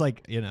it's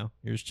like, you're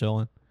just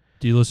chilling.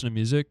 Do you listen to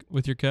music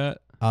with your cat?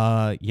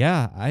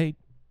 Yeah,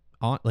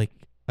 like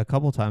a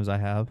couple times I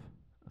have.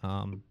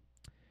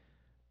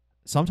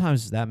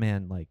 Sometimes that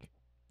man, like,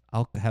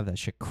 I'll have that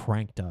shit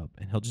cranked up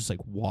and he'll just like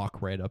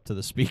walk right up to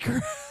the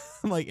speaker.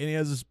 Like, and he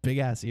has this big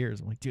ass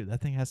ears. I'm like, dude,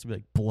 that thing has to be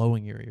like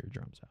blowing your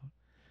eardrums out.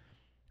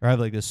 Or I have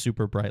like this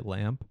super bright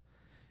lamp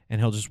and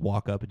he'll just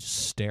walk up and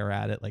just stare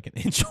at it like an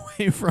inch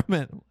away from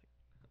it. I'm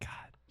like,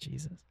 God,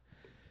 Jesus.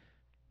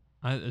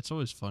 It's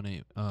always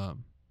funny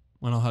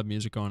when I'll have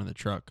music on in the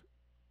truck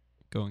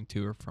going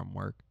to or from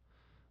work,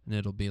 and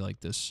it'll be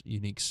like this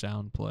unique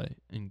sound play,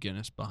 and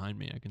Guinness behind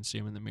me, I can see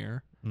him in the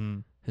mirror.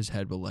 His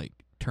head will like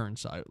turn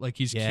side, like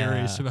he's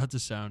curious about the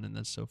sound, and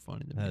that's so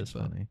funny to me. That is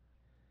funny.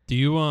 Do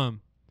you I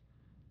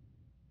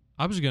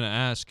was gonna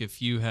ask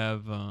if you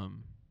have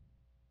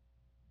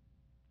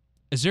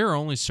is there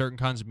only certain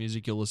kinds of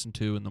music you'll listen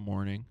to in the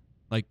morning,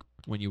 like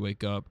when you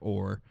wake up,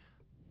 or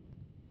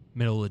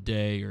middle of the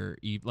day, or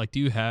like do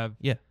you have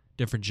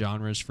different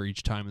genres for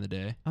each time of the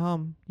day?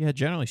 Yeah,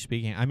 generally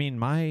speaking. I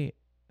mean,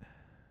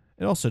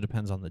 it also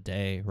depends on the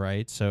day,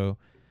 right? So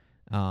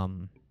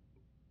I'm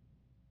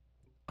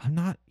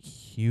not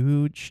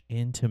huge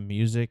into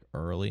music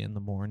early in the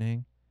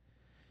morning.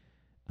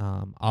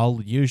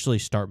 I'll usually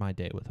start my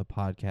day with a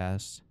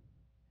podcast,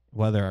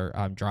 whether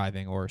I'm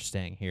driving or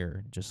staying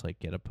here, just like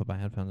put my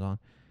headphones on.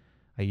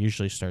 I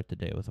usually start the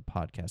day with a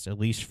podcast, at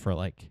least for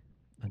like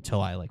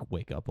until I like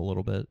wake up a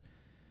little bit.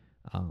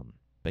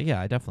 But yeah,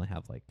 I definitely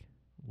have like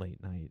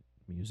late night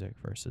music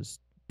versus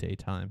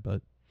daytime.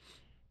 But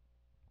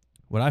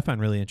what I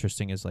find really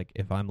interesting is like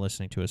if I'm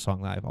listening to a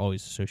song that I've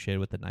always associated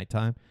with the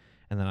nighttime,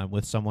 and then I'm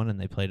with someone and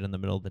they played it in the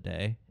middle of the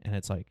day, and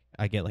it's like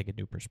I get like a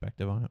new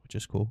perspective on it, which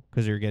is cool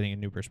because you're getting a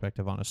new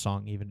perspective on a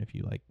song even if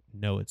you like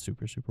know it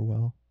super, super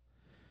well,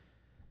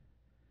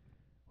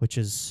 which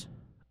is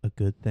a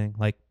good thing.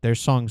 Like there's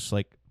songs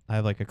like I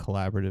have like a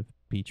collaborative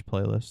beach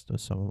playlist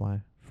with some of my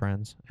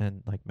friends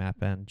and like Matt,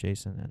 Ben,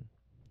 Jason, and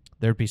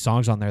there'd be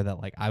songs on there that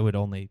like I would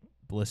only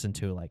listen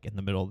to like in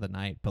the middle of the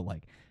night, but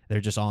like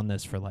they're just on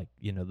this for like,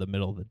 the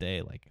middle of the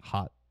day, like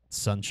hot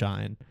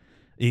sunshine,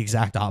 the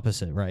exact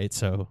opposite, right?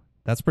 So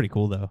that's pretty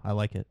cool though. I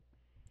like it.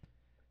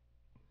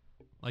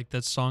 Like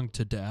that song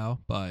 "To Dow"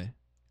 by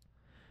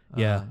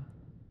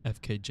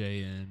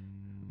FKJ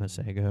and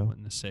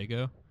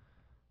Masego.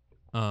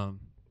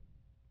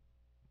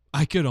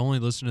 I could only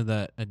listen to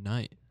that at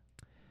night.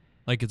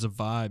 Like it's a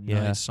vibe,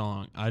 nice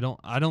song. I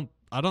don't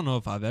know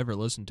if I've ever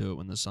listened to it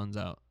when the sun's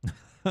out,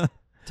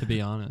 to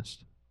be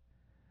honest.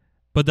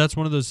 But that's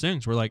one of those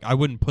things where like I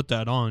wouldn't put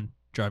that on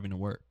driving to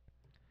work.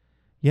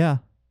 Yeah.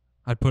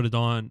 I'd put it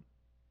on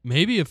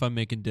maybe if I'm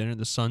making dinner,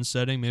 the sun's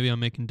setting, maybe I'm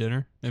making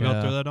dinner. Maybe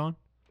I'll throw that on.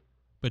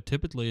 But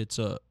typically it's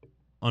a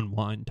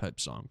unwind type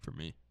song for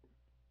me.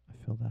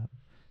 I feel that.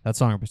 That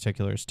song in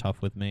particular is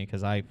tough with me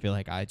because I feel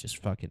like I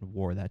just fucking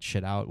wore that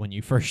shit out when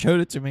you first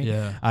showed it to me.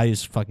 Yeah. I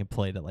just fucking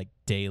played it like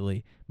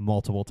daily,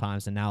 multiple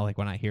times. And now like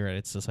when I hear it,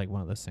 it's just like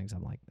one of those things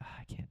I'm like,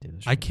 I can't do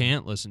this. I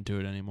can't listen to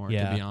it anymore,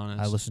 to be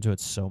honest. I listen to it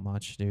so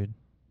much, dude.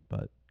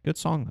 But good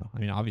song, though. I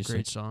mean, obviously.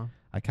 Great song.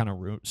 I kind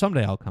of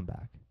someday I'll come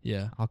back.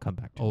 Yeah. I'll come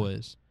back to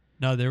always.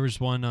 No, there was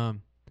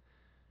one,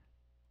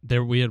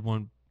 we had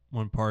one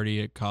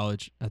party at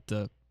college at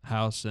the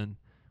house, and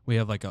we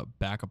have like a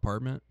back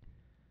apartment,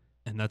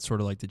 and that's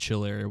sort of like the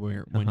chill area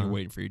where when you're Uh-huh.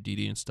 waiting for your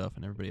DD and stuff,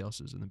 and everybody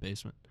else is in the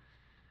basement.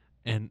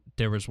 And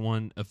there was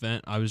one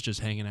event I was just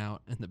hanging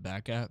out in the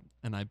back at,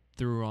 and I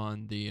threw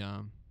on the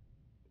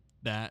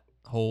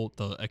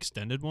the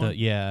extended one.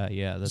 Yeah,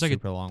 the It's like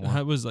super long one.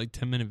 It was like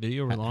 10-minute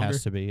video or longer.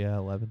 Has to be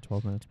 11,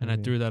 12 minutes. And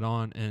maybe. I threw that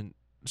on, and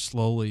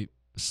slowly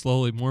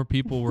more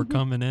people were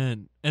coming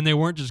in, and they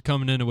weren't just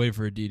coming in to wait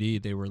for a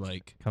DD. They were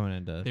like coming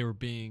in to they were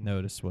being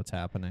notice what's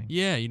happening.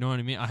 Yeah, you know what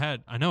I mean.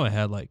 I know I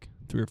had like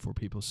 3 or 4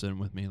 people sitting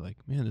with me, like,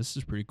 man, this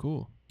is pretty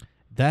cool.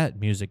 That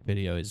music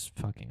video is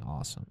fucking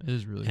awesome. It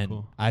is really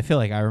cool. I feel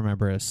like I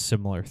remember a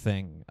similar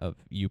thing of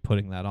you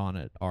putting that on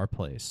at our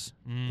place,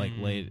 like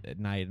late at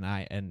night,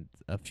 and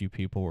a few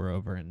people were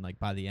over, and like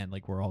by the end,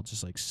 like we're all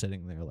just like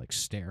sitting there, like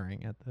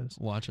staring at this,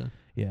 watching.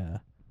 Yeah,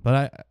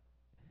 but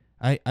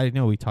I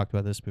know we talked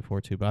about this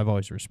before too, but I've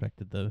always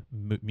respected the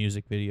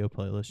music video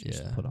playlist you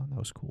used to put on. That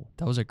was cool.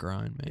 That was a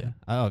grind, man. Yeah.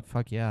 Oh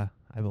fuck yeah,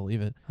 I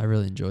believe it. I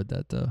really enjoyed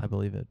that though. I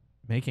believe it.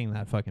 Making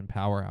that fucking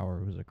power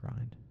hour was a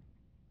grind.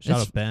 Shout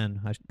out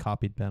Ben. I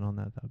copied Ben on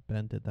that.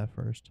 Ben did that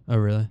first. Oh,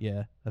 really?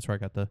 Yeah, that's where I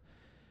got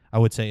I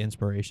would say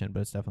inspiration,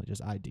 but it's definitely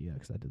just idea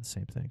because I did the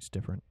same things,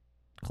 different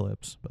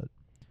clips. But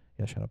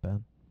yeah, shout out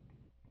Ben.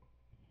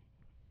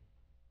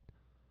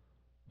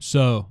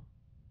 So,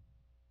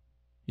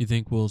 you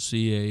think we'll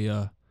see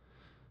a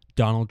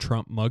Donald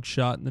Trump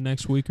mugshot in the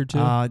next week or two?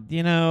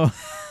 You know,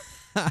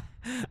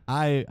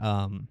 I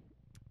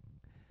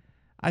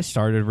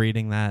started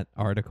reading that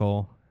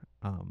article.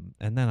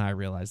 And then I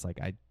realized like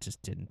I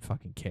just didn't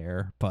fucking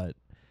care. But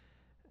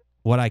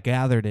what I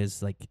gathered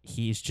is like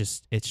it's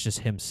just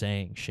him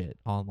saying shit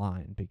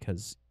online,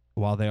 because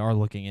while they are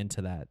looking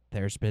into that,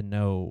 there's been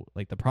no,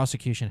 like, the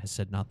prosecution has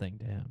said nothing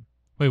to him.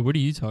 Wait, what are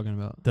you talking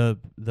about? The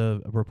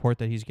report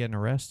that he's getting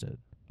arrested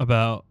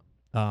About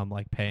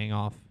like paying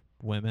off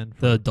women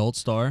the adult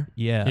star?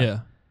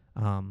 Yeah.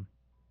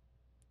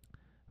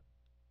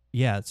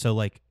 Yeah, so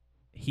like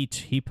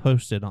he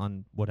posted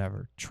on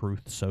whatever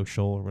Truth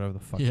Social or whatever the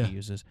fuck he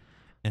uses,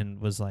 and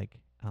was like,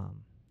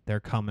 they're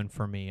coming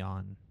for me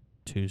on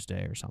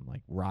Tuesday or something,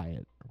 like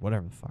riot or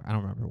whatever the fuck. I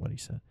don't remember what he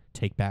said.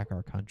 Take back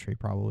our country,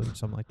 probably, or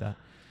something like that.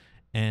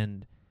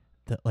 And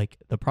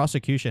the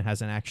prosecution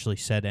hasn't actually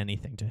said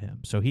anything to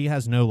him, so he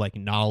has no like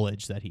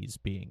knowledge that he's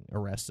being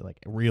arrested, like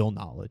real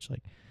knowledge.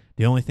 Like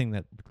the only thing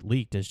that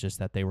leaked is just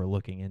that they were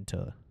looking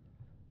into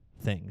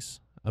things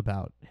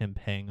about him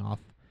paying off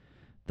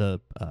the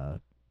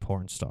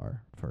porn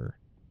star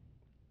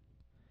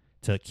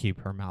to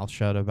keep her mouth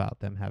shut about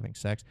them having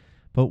sex.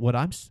 But what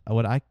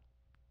I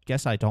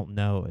guess I don't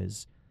know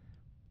is,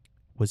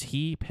 was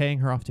he paying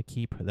her off to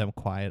keep them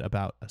quiet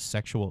about a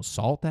sexual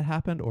assault that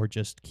happened, or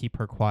just keep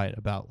her quiet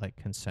about like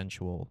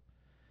consensual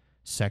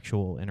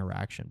sexual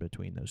interaction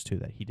between those two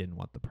that he didn't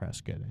want the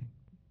press getting?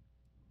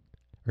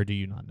 Or do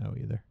you not know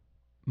either?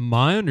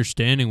 My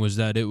understanding was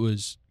that it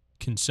was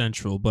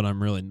consensual, but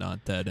I'm really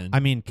not that in. I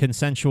mean,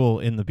 consensual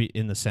in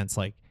the sense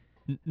like,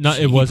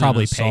 it wasn't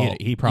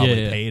he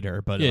probably paid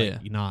her, but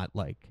like not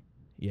like,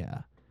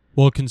 yeah.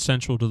 Well,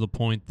 consensual to the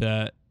point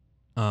that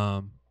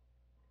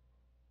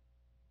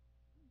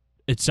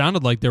it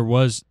sounded like it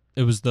was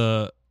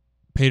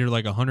paid her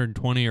like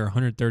 $120,000 or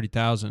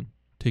 $130,000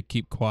 to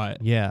keep quiet.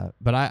 Yeah,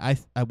 but I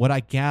what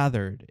I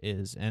gathered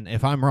is, and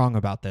if I'm wrong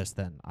about this,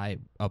 then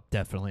I'll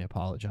definitely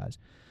apologize.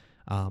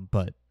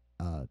 But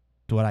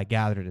what I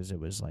gathered is it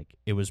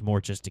was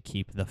more just to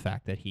keep the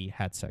fact that he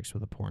had sex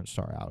with a porn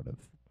star out of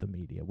the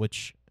media,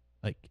 which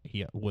like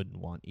he wouldn't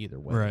want either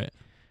way. Right.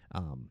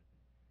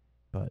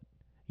 But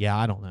yeah,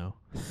 I don't know.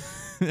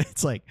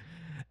 It's like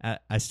I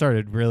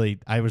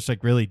was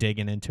like really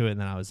digging into it,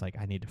 and then I was like,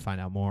 I need to find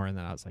out more, and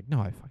then I was like,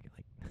 no, I fucking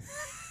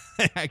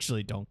I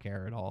actually don't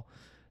care at all.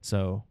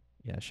 So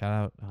yeah, shout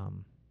out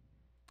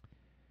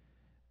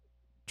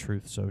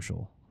Truth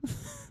Social.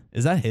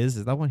 Is that his?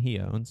 Is that one he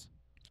owns?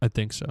 I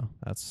think so.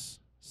 That's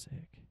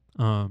sick.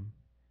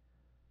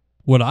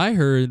 What I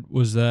heard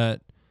was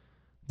that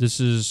this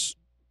is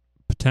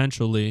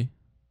potentially,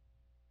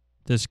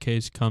 this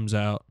case comes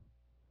out,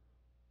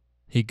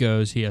 he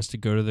has to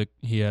go to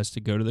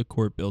the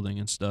court building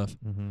and stuff.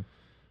 Mm-hmm.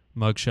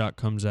 Mugshot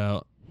comes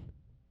out,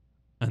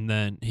 and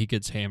then he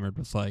gets hammered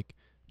with like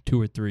 2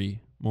 or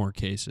 3 more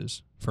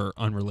cases for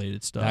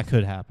unrelated stuff. That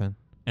could happen.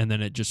 And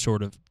then it just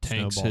sort of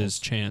tanks Snowballs. his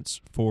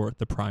chance for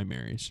the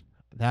primaries.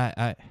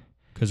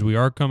 Because we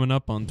are coming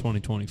up on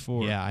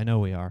 2024. Yeah, I know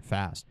we are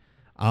fast.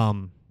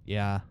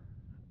 Yeah.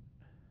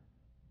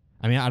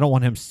 I mean, I don't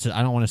want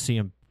to see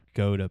him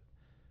go to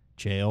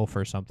jail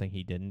for something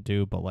he didn't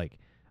do, but like,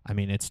 I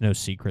mean, it's no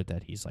secret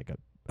that he's like a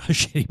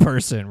shitty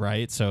person,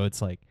 right? So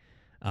it's like,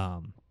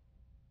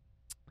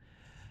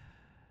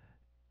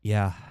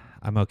 yeah,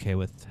 I'm okay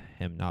with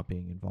him not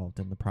being involved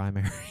in the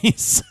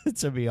primaries.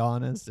 To be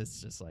honest,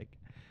 it's just like,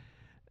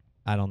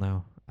 I don't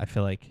know. I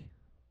feel like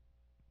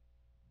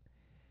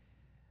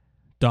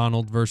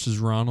Donald versus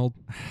Ronald.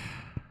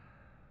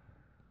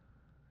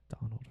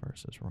 Donald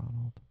versus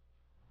Ronald.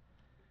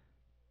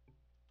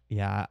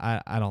 Yeah,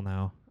 I don't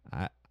know.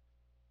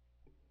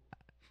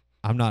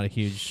 I'm not a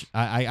huge.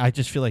 I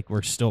just feel like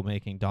we're still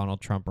making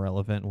Donald Trump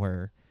relevant.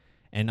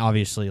 And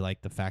obviously,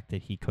 like the fact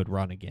that he could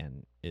run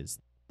again is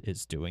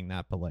doing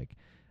that. But like,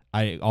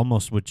 I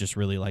almost would just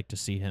really like to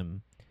see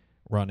him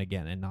run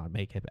again and not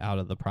make it out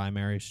of the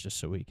primaries, just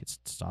so we could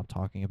stop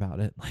talking about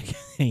it. Like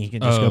he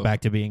can just go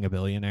back to being a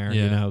billionaire,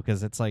 you know?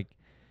 Because it's like,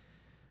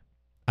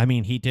 I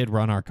mean, he did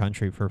run our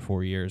country for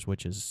 4 years,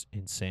 which is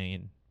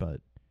insane.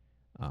 But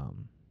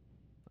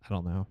I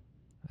don't know.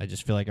 I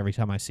just feel like every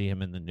time I see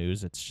him in the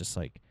news, it's just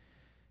like,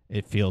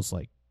 it feels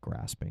like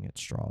grasping at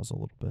straws a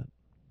little bit.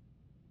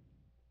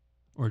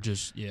 Or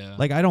just,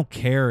 Like, I don't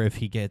care if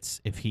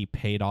he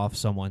paid off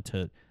someone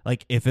to,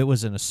 like, if it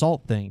was an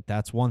assault thing,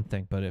 that's one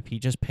thing. But if he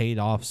just paid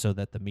off so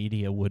that the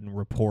media wouldn't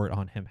report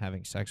on him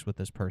having sex with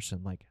this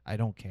person, like, I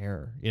don't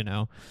care, you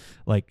know?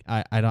 Like,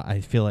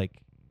 I feel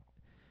like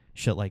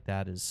shit like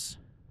that is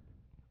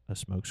a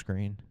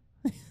smokescreen,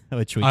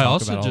 which we talk about all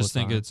the time.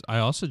 I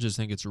also just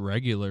think it's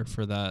regular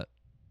for that.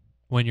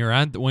 When you're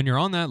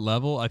on that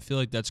level, I feel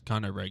like that's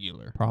kind of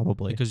regular.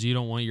 Probably. Because you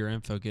don't want your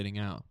info getting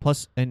out.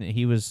 Plus, and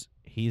he's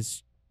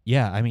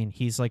I mean,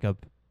 he's like a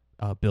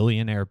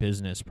billionaire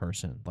business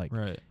person. Like,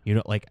 right. You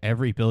know, like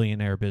every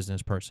billionaire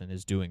business person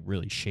is doing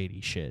really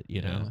shady shit,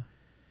 you know?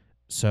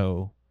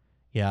 So,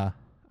 yeah,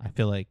 I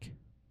feel like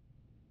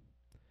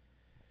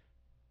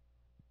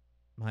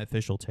my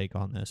official take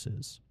on this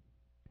is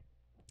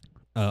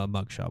a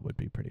mugshot would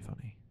be pretty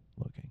funny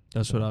looking.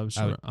 That's what I was.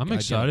 I'm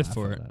excited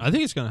for it. I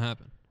think it's going to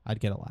happen. I'd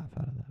get a laugh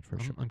out of that for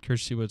sure. I'm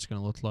curious to see what it's going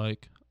to look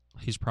like.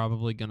 He's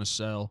probably going to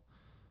sell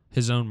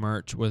his own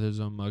merch with his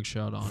own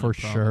mugshot on for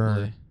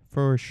it.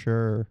 For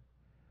sure.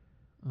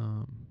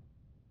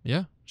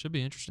 Yeah, should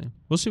be interesting.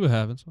 We'll see what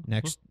happens.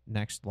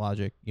 Next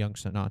Logic Young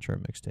Sinatra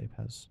mixtape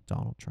has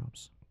Donald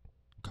Trump's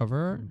cover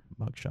art.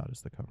 Mugshot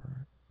is the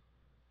cover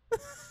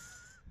art.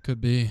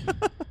 Could be.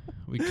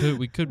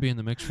 We could be in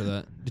the mix for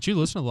that. Did you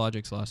listen to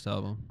Logic's last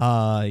album?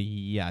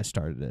 Yeah, I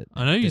started it.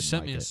 I know you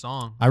sent me a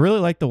song. I really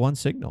like the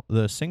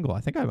single.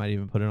 I think I might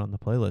even put it on the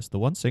playlist. The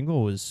one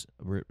single is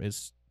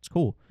it's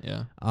cool.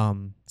 Yeah.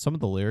 Some of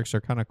the lyrics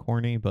are kind of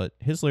corny, but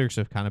his lyrics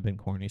have kind of been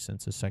corny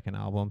since his second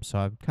album, so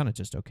I'm kind of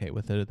just okay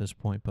with it at this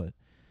point. But,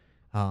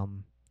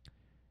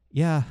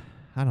 yeah,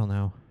 I don't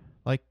know.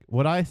 Like,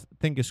 what I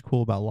think is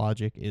cool about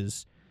Logic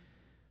is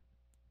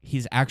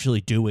he's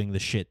actually doing the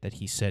shit that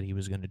he said he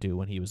was going to do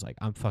when he was like,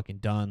 I'm fucking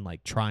done,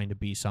 like, trying to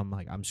be some,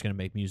 like, I'm just going to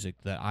make music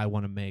that I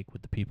want to make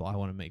with the people I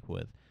want to make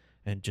with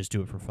and just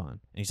do it for fun. And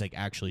he's, like,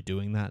 actually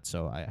doing that,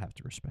 so I have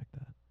to respect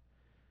that.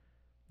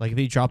 Like, if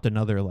he dropped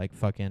another, like,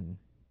 fucking,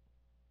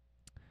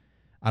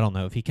 I don't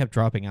know, if he kept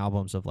dropping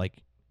albums of,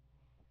 like,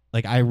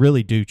 I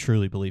really do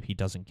truly believe he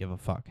doesn't give a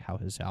fuck how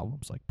his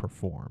albums, like,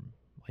 perform,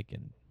 like,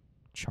 in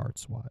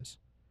charts-wise.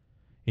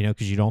 You know,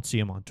 because you don't see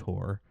him on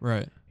tour.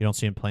 Right. You don't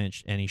see him playing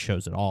any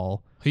shows at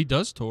all. He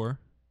does tour.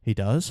 He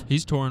does? He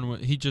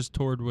just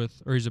toured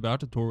with, or he's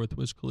about to tour with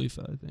Wiz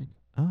Khalifa, I think.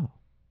 Oh.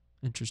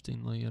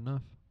 Interestingly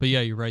enough. But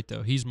yeah, you're right,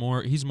 though. He's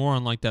more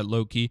on, like, that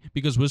low-key,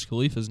 because Wiz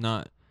Khalifa's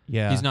not,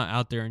 he's not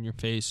out there in your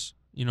face.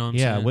 You know what I'm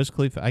saying? Yeah, Wiz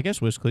Khalifa, I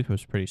guess Wiz Khalifa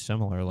was pretty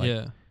similar. Like,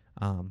 yeah.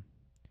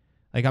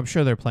 Like, I'm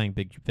sure they're playing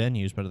big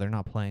venues, but they're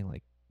not playing,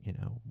 like, you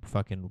know,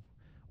 fucking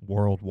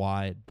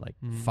worldwide, like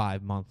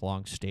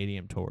 5-month-long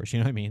stadium tours. You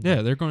know what I mean? Yeah,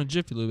 like, they're going to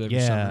Jiffy Lube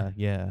every summer.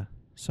 Yeah.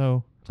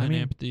 So, playing I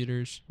mean,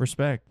 amphitheaters.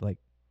 Respect. Like,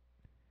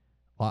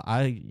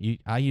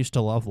 I used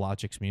to love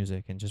Logic's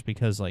music, and just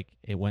because, like,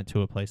 it went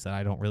to a place that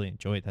I don't really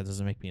enjoy it, that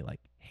doesn't make me, like,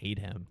 hate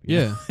him. You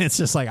know? It's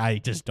just, like, I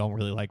just don't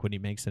really like what he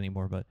makes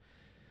anymore, but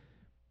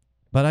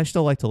I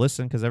still like to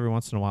listen, because every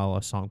once in a while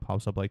a song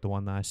pops up, like the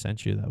one that I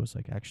sent you that was,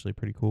 like, actually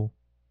pretty cool.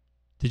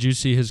 Did you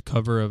see his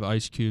cover of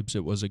Ice Cube's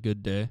It Was a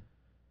Good Day?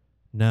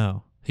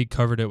 No. He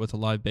covered it with a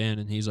live band,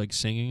 and he's, like,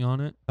 singing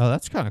on it. Oh,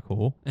 that's kind of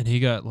cool. And he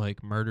got,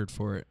 like, murdered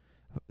for it.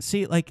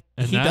 See, like,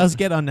 he does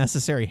get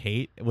unnecessary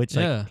hate, which,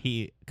 like,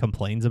 he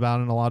complains about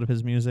in a lot of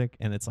his music,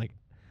 and it's, like,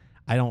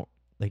 I don't,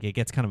 like, it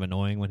gets kind of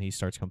annoying when he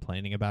starts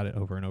complaining about it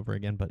over and over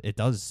again, but it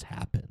does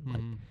happen.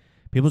 Like,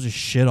 people just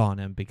shit on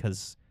him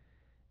because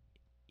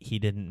he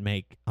didn't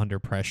make Under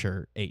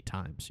Pressure 8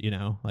 times, you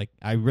know? Like,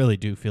 I really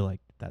do feel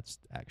like that's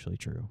actually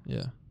true.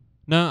 Yeah.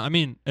 No, I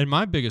mean, and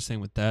my biggest thing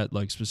with that,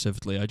 like,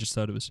 specifically, I just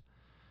thought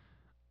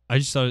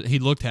he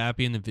looked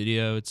happy in the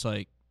video. It's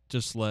like,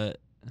 just let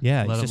he's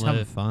him just live.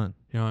 having fun.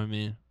 You know what I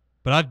mean?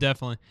 But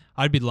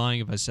I'd be lying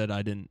if I said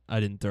I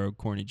didn't throw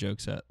corny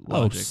jokes at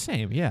Logic. Oh,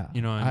 same, yeah.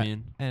 You know what I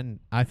mean? And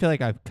I feel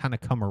like I've kind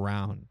of come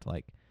around,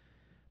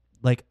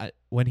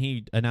 when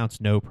he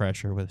announced No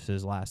Pressure with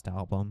his last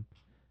album,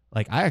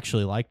 like, I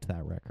actually liked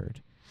that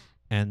record.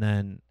 And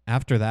then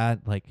after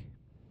that, like,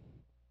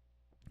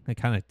 I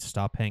kind of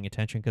stopped paying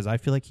attention because I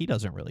feel like he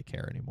doesn't really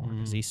care anymore,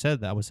 because he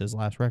said that was his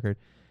last record.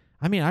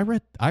 I mean, I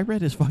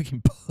read his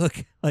fucking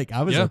book. Like,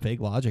 I was a big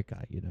Logic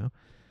guy, you know?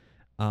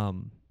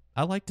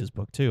 I liked his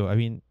book too. I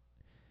mean,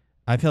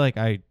 I feel like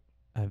I've,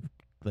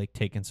 like,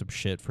 taken some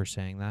shit for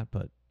saying that,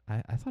 but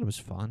I thought it was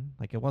fun.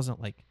 Like, it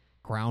wasn't, like,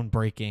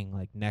 groundbreaking,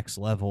 like, next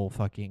level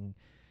fucking,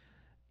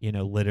 you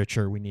know,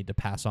 literature we need to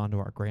pass on to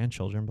our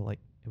grandchildren, but, like,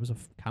 it was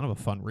kind of a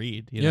fun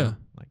read, you know?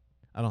 Like,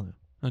 I don't know.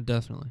 Oh,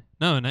 definitely.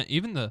 No, and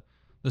even the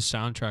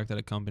soundtrack that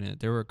accompanied it,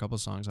 there were a couple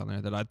songs on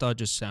there that I thought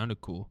just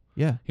sounded cool.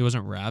 Yeah, He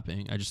wasn't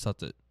rapping. I just thought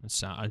that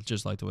I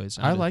just liked the way it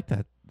sounded. I like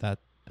that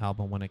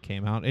album when it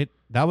came out.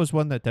 That was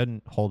one that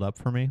didn't hold up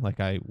for me. Like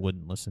I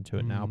wouldn't listen to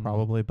it now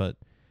probably, but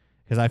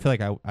because I feel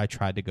like I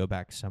tried to go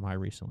back semi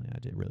recently,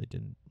 really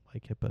didn't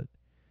like it, but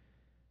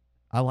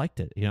I liked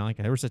it. You know, like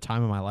there was a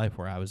time in my life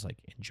where I was like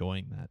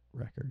enjoying that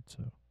record.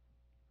 So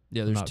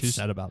Yeah, I'm there's not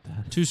upset about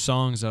that. two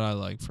songs that I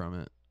like from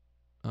it.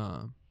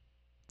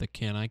 The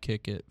Can I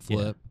Kick It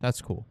flip,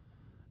 that's cool.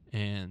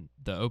 and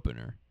the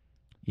opener,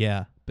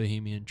 Yeah,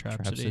 Bohemian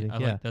Rhapsody. I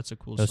yeah. like that's a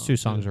cool those song. two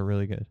songs too. are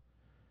really good.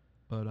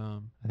 But I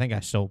think I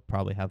still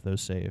probably have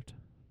those saved.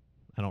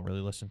 I don't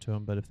really listen to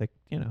them, but if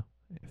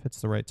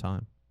it's the right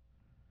time.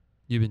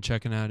 you've been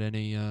checking out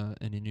any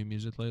new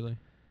music lately?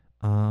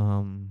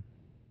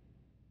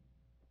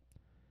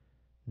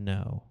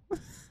 No.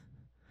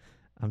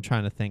 I'm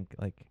trying to think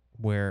like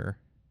what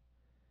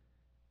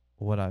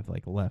I've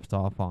like left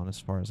off on as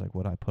far as like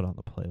what I put on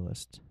the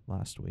playlist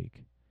last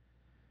week.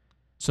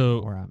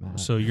 So Where I'm at.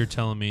 So you're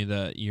telling me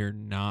that you're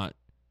not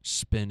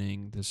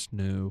spinning this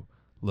new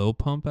Lil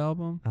Pump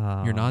album?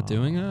 You're not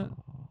doing it?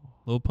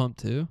 Lil Pump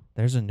 2?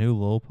 There's a new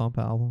Lil Pump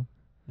album.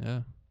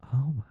 Yeah.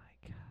 Oh my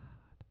god.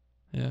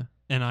 Yeah.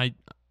 And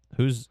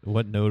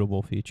what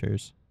notable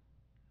features?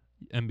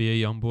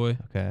 NBA Youngboy,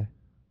 Okay.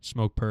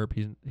 Smoke Perp,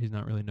 he's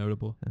not really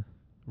notable. Yeah.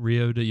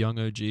 Rio de Young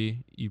OG,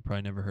 you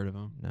probably never heard of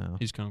him. No.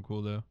 He's kind of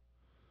cool though.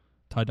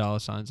 Ty Dolla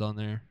 $ign's on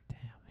there. Damn.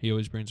 He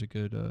always brings a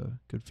good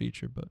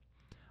feature, but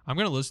I'm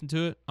going to listen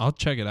to it. I'll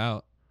check it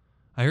out.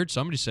 I heard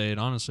somebody say it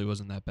honestly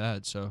wasn't that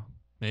bad, so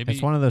maybe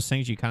It's one of those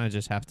things you kind of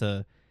just have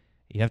to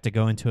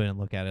go into it and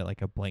look at it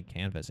like a blank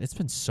canvas. It's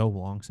been so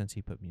long since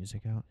he put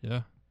music out.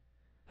 Yeah.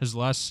 His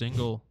last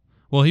single,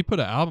 well, he put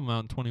an album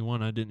out in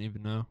 21, I didn't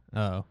even know.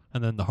 Oh.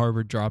 And then the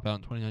Harvard Dropout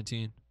in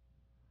 2019.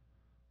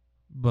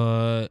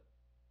 But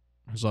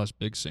his last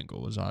big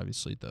single was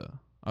obviously the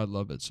I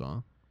Love It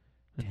song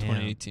in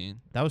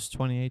 2018. That was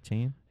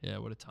 2018? Yeah,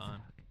 what a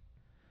time.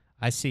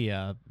 I see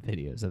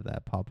videos of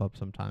that pop up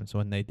sometimes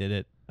when they did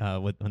it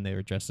when they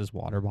were dressed as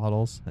water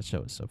bottles. That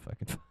show was so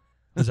fucking fun.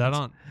 Is that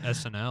on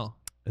SNL?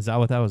 Is that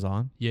what that was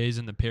on? Yeah, he's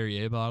in the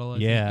Perrier bottle, I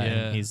think. Yeah, Yeah.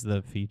 and he's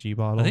the Fiji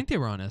bottle. I think they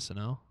were on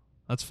SNL.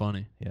 That's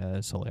funny. Yeah,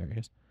 it's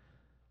hilarious.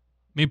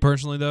 Me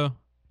personally, though,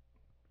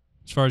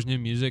 as far as new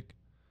music,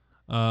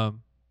 the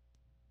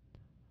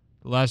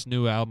last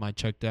new album I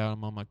checked out,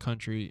 I'm on my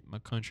country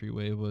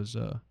wave, was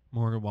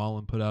Morgan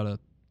Wallen put out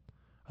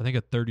I think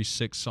a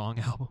 36 song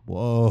album.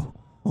 Whoa.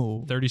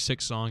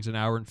 36 songs, an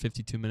hour and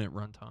 52-minute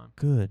runtime.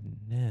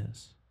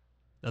 Goodness.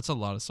 That's a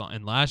lot of songs.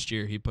 And last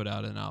year he put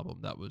out an album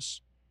that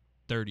was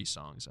 30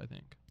 songs, I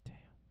think. Damn.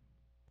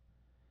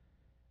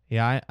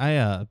 Yeah,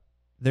 I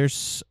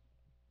there's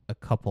a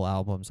couple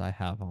albums I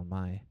have on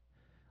my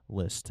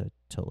list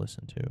to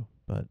listen to,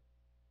 but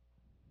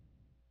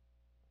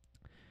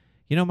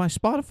my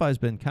Spotify's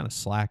been kind of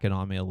slacking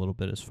on me a little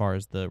bit as far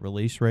as the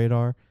release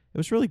radar. It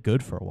was really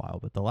good for a while,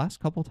 but the last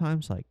couple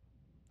times, like,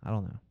 I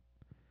don't know.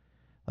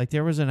 Like,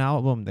 there was an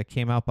album that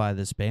came out by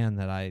this band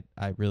that I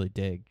really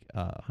dig,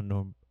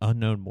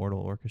 Unknown Mortal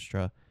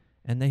Orchestra,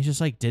 and they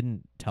just, like,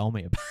 didn't tell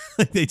me about it.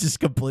 Like, they just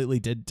completely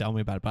didn't tell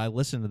me about it, but I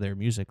listened to their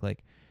music,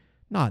 like,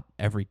 not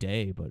every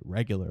day, but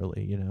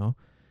regularly,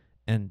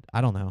 And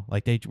I don't know.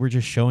 Like, they were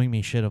just showing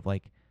me shit of,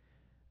 like,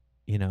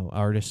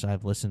 artists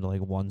I've listened to,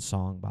 like, one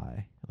song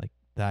by. Like,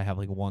 that I have,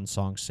 like, one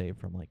song saved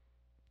from, like,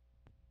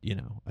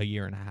 a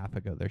year and a half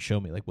ago. They're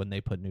showing me, like, when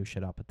they put new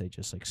shit up, but they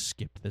just, like,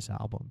 skipped this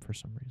album for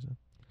some reason.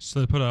 So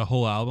they put out a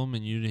whole album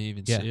and you didn't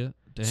even see it?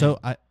 Dang. So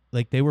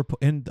they were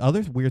and the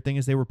other weird thing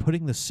is they were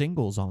putting the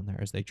singles on there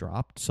as they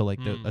dropped. So like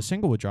a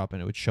single would drop and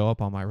it would show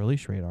up on my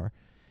release radar,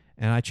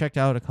 and I checked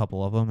out a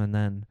couple of them and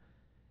then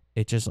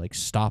it just like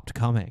stopped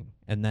coming.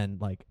 And then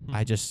like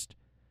I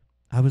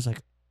was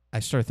like, I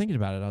started thinking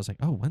about it. I was like,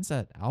 oh, when's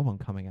that album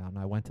coming out? And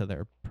I went to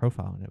their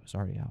profile and it was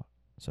already out.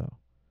 So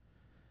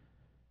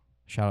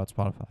shout out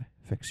Spotify,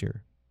 fix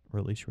your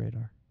release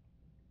radar.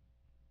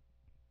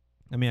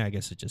 I mean, I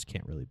guess it just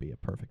can't really be a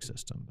perfect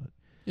system, but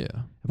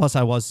yeah. Plus,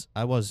 I was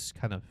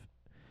kind of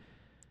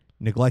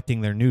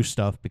neglecting their new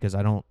stuff because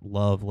I don't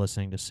love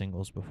listening to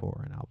singles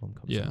before an album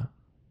comes out.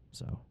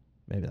 So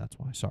maybe that's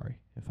why. Sorry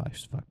if I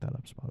fucked that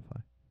up,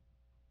 Spotify.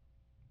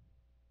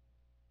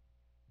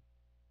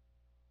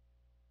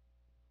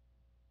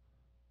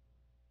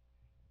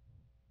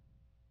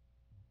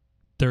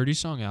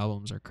 $30-song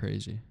albums are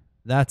crazy.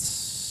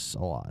 That's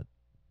a lot.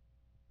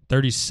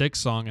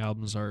 36-song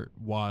albums are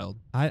wild.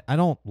 I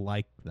don't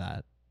like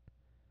that.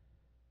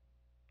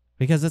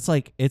 Because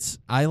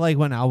I like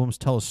when albums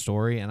tell a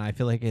story, and I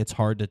feel like it's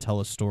hard to tell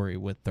a story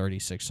with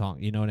 36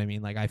 songs. You know what I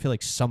mean? Like, I feel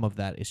like some of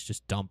that is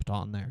just dumped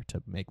on there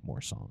to make more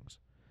songs.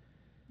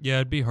 Yeah,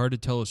 it'd be hard to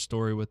tell a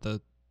story with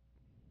a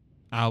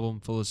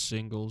album full of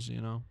singles,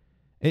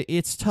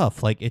 It's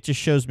tough. Like, it just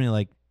shows me,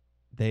 like,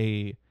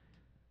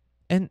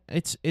 and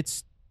it's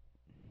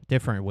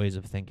different ways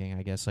of thinking,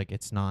 I guess. Like,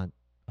 it's not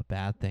a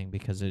bad thing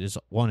because it is,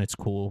 one, it's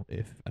cool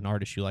if an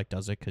artist you like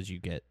does it because you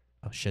get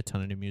a shit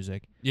ton of new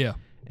music. Yeah.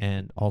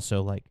 And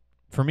also, like,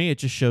 for me, it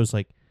just shows,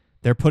 like,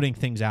 they're putting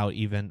things out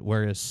even,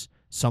 whereas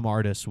some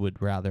artists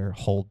would rather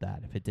hold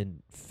that if it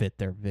didn't fit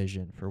their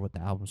vision for what the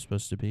album's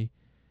supposed to be.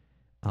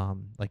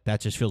 Like,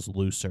 that just feels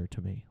looser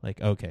to me.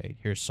 Like, okay,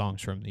 here's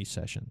songs from these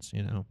sessions,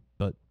 you know?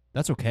 But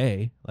that's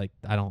okay. Like,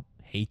 I don't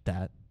hate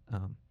that.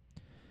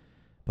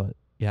 But,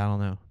 yeah, I don't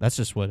know. That's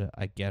just what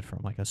I get from,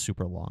 like, a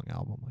super long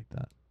album like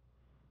that.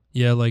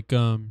 Yeah, like,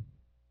 I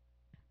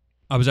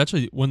was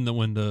actually, when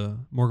the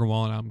Morgan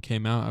Wallen album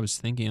came out, I was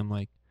thinking, I'm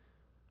like,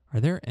 are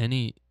there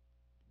any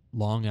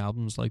long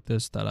albums like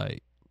this that I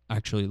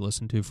actually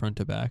listen to front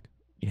to back?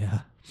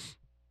 Yeah.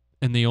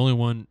 And the only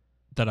one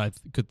that I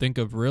could think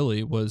of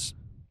really was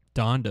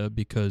Donda,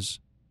 because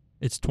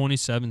it's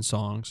 27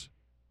 songs,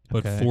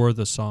 but 4 of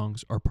the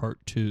songs are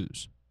part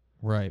 2s.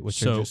 Right, which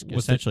So are just with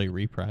essentially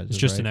reprises. It's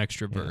just right? an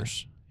extra Yeah.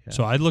 verse. Yeah.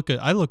 So I look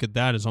at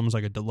that as almost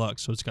like a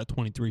deluxe. So it's got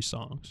 23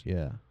 songs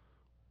Yeah.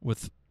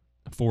 with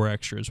 4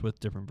 extras with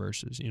different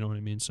verses. You know what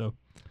I mean? So,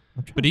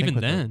 I'm trying but to think even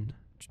what then,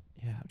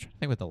 I'm trying to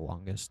think what the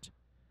longest.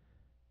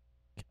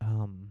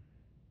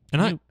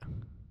 and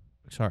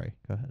Sorry,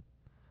 go ahead.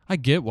 I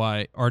get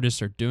why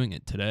artists are doing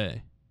it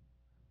today,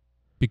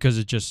 because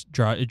it just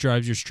it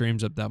drives your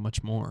streams up that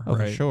much more. Oh,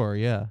 right? for sure,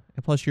 yeah.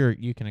 And plus,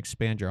 you can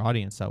expand your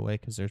audience that way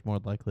because there's more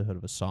likelihood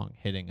of a song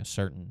hitting a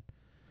certain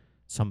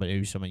someone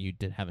you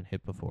haven't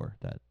hit before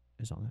that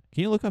is on it.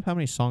 Can you look up how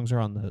many songs are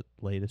on the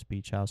latest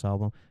Beach House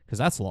album? Because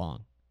that's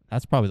long.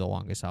 That's probably the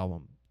longest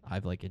album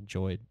I've like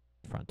enjoyed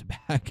front to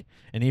back.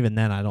 And even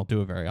then, I don't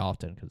do it very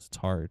often because it's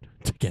hard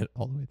to get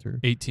all the way through.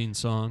 18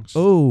 songs.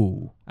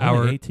 Oh,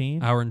 hour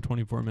 18. Hour and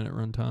 24-minute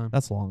runtime.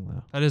 That's long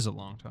though. That is a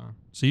long time.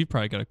 So you've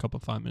probably got a couple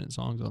 5-minute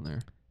songs on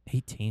there.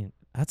 18.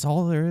 That's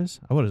all there is.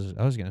 I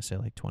was gonna say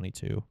like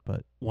 22,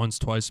 but Once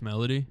Twice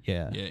Melody.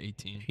 yeah,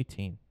 18.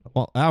 18.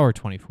 Well, hour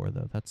 24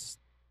 though. That's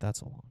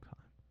a long time.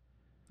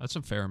 That's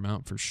a fair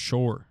amount for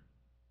sure.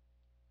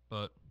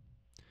 But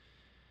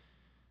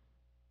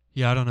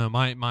yeah, I don't know.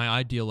 My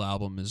ideal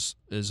album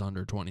is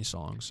under 20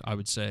 songs, I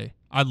would say.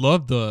 I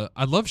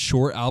love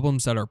short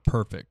albums that are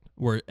perfect,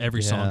 where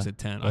every song's at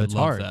 10. Well, I it's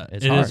love hard. that.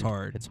 It's It hard. is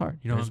hard. It's hard.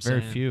 You know There's what I'm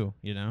very saying? few,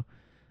 you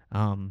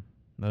know.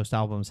 Most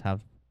albums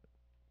have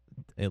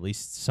at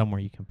least somewhere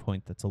you can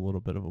point that's a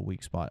little bit of a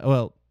weak spot.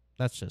 Well,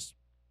 that's just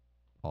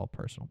all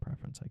personal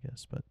preference, I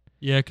guess, but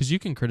Yeah, because you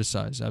can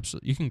criticize,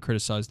 absolutely. You can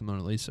criticize the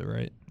Mona Lisa,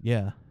 right?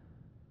 yeah.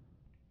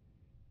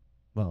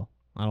 Well,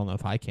 I don't know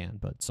if I can,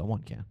 but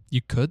someone can.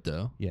 You could,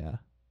 though. Yeah.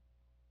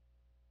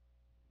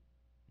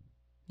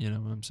 You know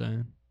what I'm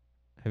saying?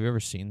 Have you ever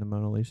seen the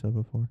Mona Lisa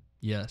before?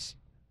 Yes.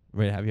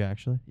 Wait, have you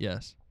actually?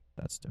 Yes.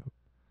 That's dope.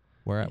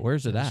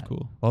 Where's it That's at?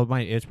 cool. Well,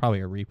 it's probably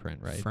a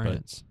reprint, right?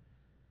 France.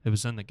 It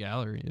was in the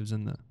gallery. It was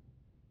in the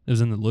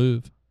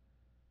Louvre.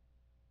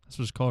 That's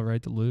what it's called,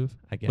 right? The Louvre?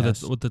 I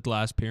guess. With the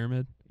glass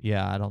pyramid.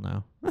 Yeah, I don't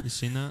know. You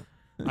seen that?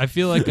 I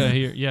feel like I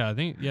hear. Yeah, I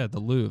think. Yeah, the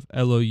Louvre.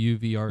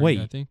 Louvre. Wait.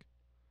 I think.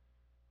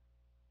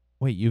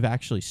 Wait, you've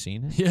actually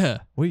seen it? Yeah.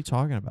 What are you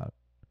talking about?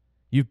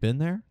 You've been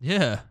there?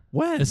 Yeah.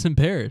 When? It's in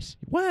Paris.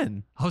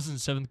 When? I was in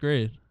 7th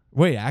grade.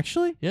 Wait,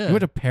 actually? Yeah. You went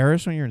to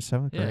Paris when you were in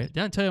 7th Yeah. grade?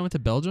 Did I tell you I went to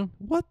Belgium?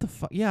 What the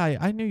fuck? Yeah,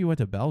 I knew you went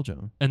to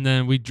Belgium. And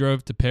then we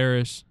drove to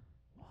Paris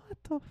What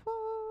the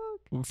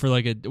fuck? for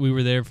we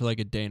were there for like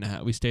a day and a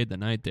half. We stayed the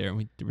night there, and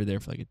we were there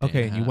for like a day Okay,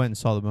 and a and half. you went and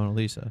saw the Mona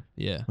Lisa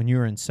Yeah. when you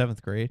were in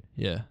 7th grade?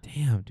 Yeah.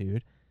 Damn,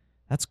 dude.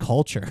 That's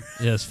culture.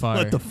 Yeah, it's fire.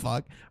 What the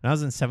fuck? When I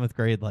was in 7th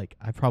grade, like,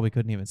 I probably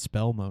couldn't even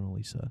spell Mona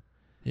Lisa.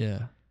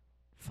 Yeah.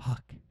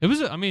 Fuck. It was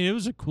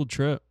a cool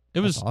trip.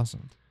 That's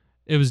awesome.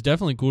 It was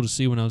definitely cool to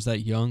see when I was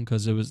that young,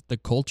 because the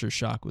culture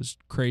shock was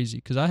crazy.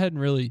 Because I hadn't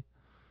really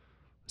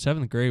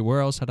 7th grade. Where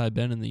else had I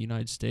been in the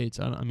United States?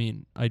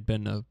 I'd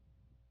been to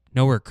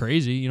nowhere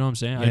crazy. You know what I'm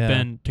saying? Yeah. I'd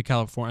been to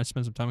California. I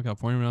spent some time in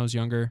California when I was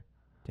younger.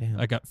 Damn.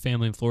 I got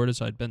family in Florida,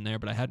 so I'd been there,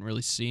 but I hadn't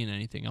really seen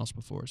anything else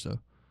before. So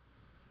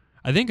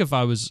I think if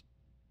I was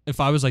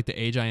like the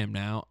age I am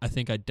now, I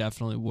think I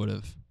definitely would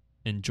have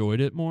enjoyed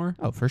it more.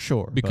 Oh, for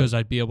sure. Because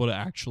I'd be able to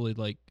actually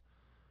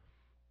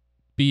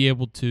be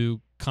able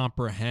to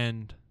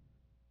comprehend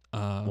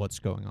what's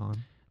going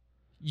on.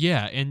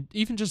 Yeah, and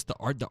even just the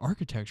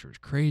architecture is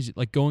crazy.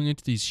 Like going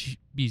into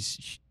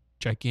these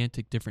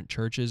gigantic different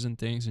churches and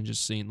things, and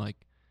just seeing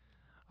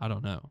I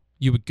don't know.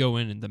 You would go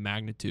in, and the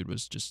magnitude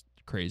was just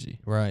crazy.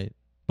 Right.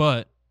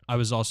 But I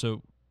was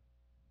also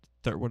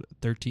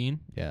 13?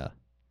 Yeah.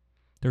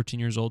 13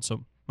 years old.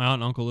 So my aunt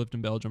and uncle lived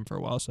in Belgium for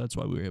a while, so that's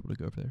why we were able to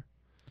go over there.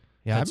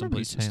 Yeah, I Had some remember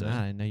you place to saying stay. that.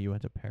 I know you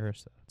went to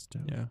Paris, though. That's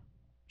dope. Yeah.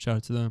 Shout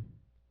out to them.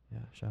 Yeah,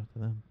 shout out to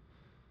them.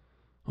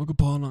 Uncle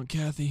Paul and Aunt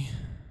Kathy.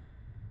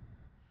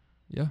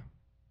 Yeah.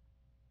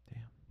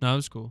 Damn. No, it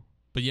was cool.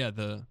 But yeah,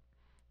 the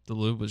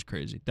Louvre was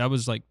crazy. That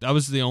was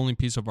the only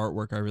piece of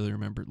artwork I really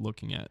remember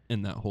looking at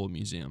in that whole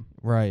museum.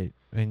 Right.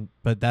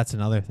 But that's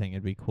another thing.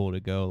 It'd be cool to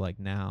go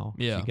now.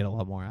 Yeah. You get a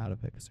lot more out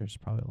of it because there's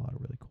probably a lot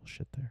of really cool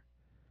shit there.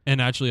 And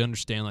actually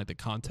understand the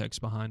context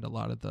behind a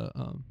lot of the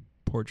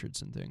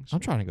portraits and things. I'm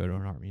trying to go to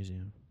an art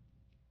museum.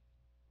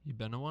 You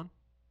been to one?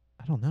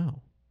 I don't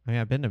know. I mean,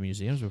 I've been to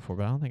museums before,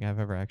 but I don't think I've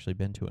ever actually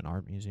been to an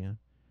art museum.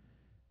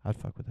 I'd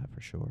fuck with that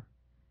for sure.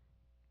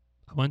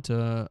 I went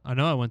to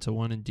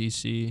one in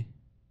DC.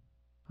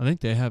 I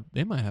think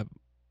they might have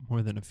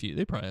more than a few.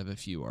 They probably have a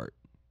few art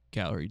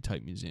gallery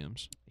type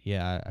museums.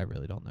 Yeah, I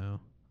really don't know.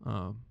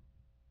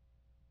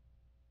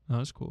 That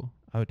was cool.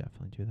 I would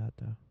definitely do that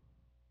though.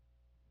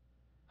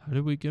 How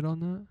did we get on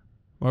that?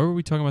 Why were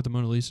we talking about the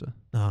Mona Lisa?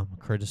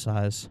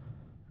 Criticize.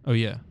 Oh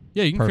yeah,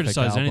 yeah. You can Perfect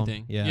criticize album.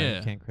 anything. Yeah, Yeah.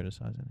 you can't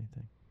criticize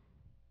anything.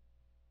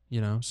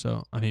 You know,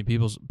 so I mean,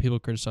 people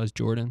criticize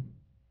Jordan.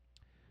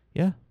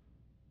 Yeah.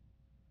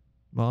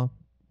 Well,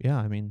 yeah.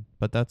 I mean,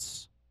 but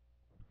that's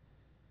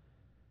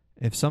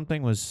if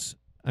something was.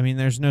 I mean,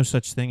 there's no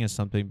such thing as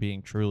something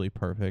being truly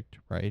perfect,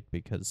 right?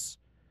 Because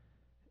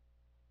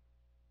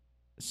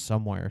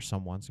somewhere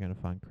someone's going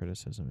to find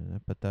criticism in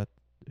it, but that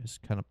is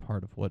kind of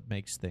part of what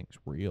makes things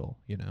real,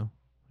 you know?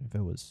 If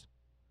it was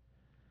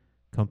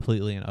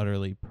completely and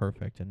utterly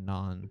perfect and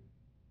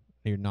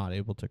you're not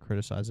able to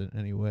criticize it in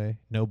any way.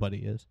 Nobody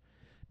is.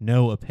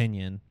 No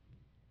opinion.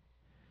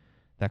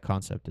 That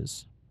concept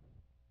is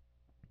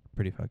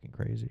pretty fucking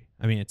crazy.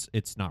 I mean,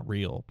 it's not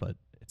real, but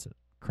it's a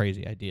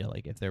crazy idea.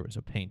 Like if there was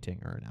a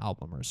painting or an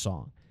album or a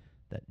song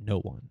that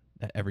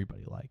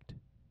everybody liked.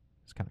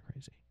 It's kind of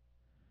crazy.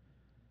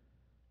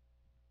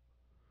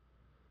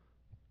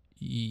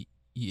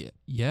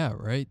 Yeah,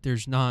 right?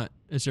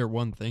 Is there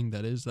one thing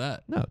that is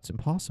that? No, it's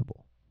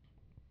impossible.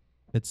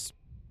 It's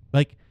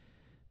like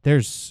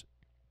there's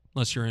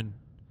Unless you're in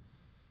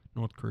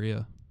North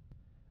Korea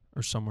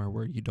or somewhere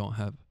where you don't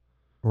have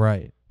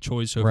right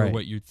choice over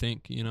what you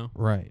think, you know?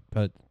 Right,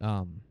 but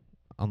on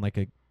like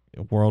a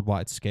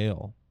worldwide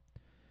scale,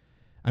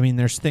 I mean,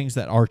 there's things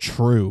that are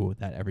true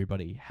that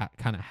everybody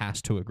kind of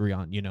has to agree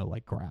on, you know,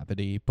 like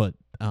gravity, but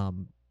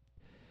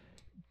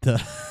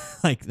the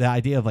like the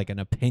idea of like an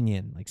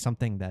opinion, like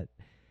something that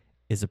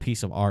is a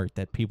piece of art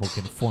that people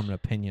can form an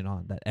opinion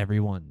on that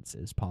everyone's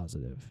is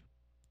positive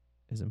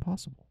is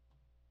impossible.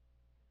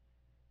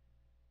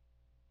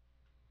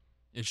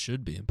 It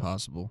should be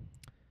impossible.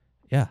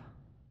 Yeah.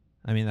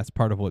 I mean, that's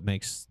part of what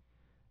makes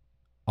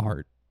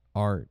art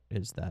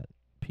is that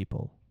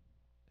people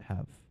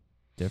have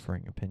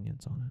differing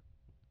opinions on it.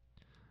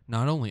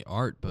 Not only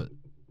art, but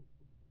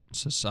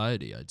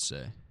society, I'd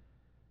say.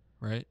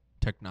 Right?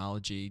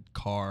 Technology,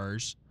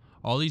 cars,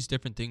 all these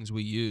different things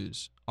we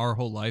use. Our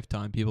whole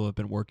lifetime, people have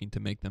been working to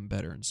make them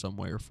better in some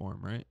way or form,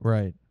 right?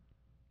 Right.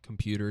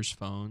 Computers,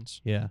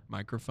 phones, yeah,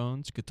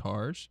 microphones,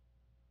 guitars,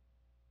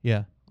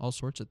 yeah, all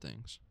sorts of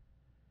things.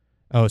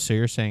 Oh, so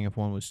you're saying if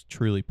one was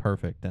truly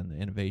perfect, then the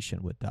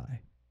innovation would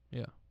die?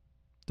 Yeah.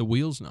 The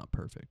wheel's not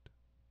perfect.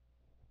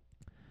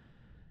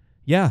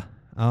 Yeah.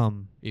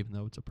 Even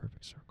though it's a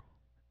perfect circle.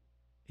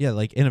 Yeah,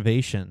 like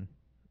innovation.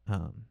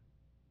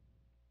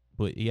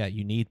 But yeah,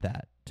 you need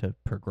that to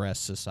progress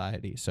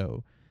society.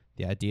 So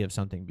the idea of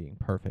something being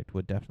perfect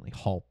would definitely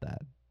halt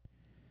that.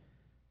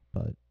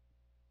 But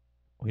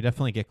we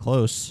definitely get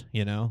close,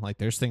 you know? Like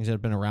there's things that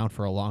have been around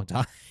for a long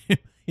time,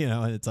 you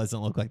know, and it doesn't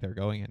look like they're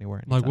going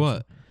anywhere. Like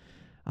what?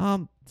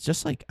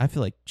 Just like I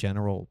feel like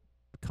general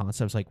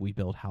concepts, like we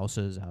build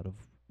houses out of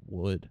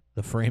wood.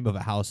 The frame of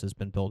a house has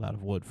been built out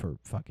of wood for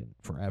fucking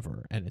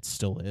forever, and it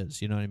still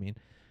is. You know what I mean?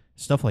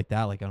 Stuff like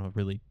that. Like I'm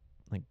really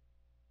like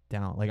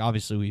down. Like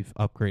obviously we've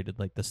upgraded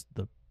like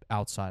the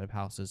outside of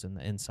houses and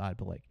the inside,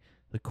 but like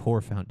the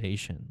core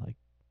foundation, like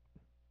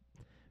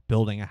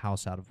building a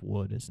house out of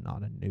wood, is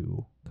not a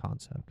new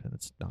concept, and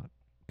it's not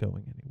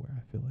going anywhere.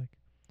 I feel like,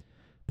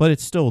 but it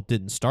still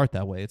didn't start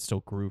that way. It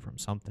still grew from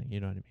something. You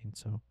know what I mean?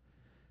 So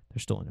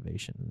there's still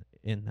innovation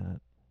in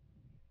that.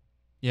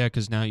 Yeah,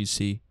 because now you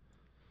see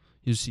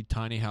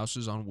tiny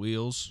houses on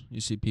wheels.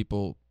 You see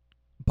people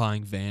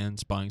buying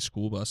vans, buying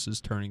school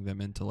buses, turning them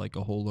into like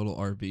a whole little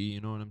RV.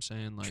 You know what I'm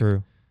saying? Like,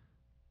 True.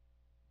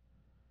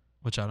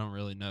 Which I don't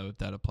really know if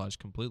that applies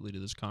completely to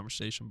this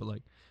conversation, but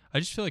like, I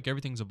just feel like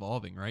everything's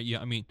evolving, right? Yeah,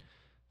 I mean,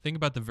 think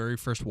about the very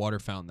first water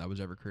fountain that was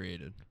ever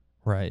created.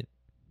 Right.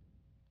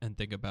 And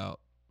think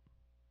about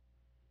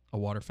a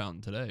water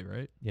fountain today,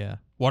 right? Yeah.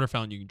 Water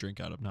fountain you can drink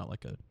out of, not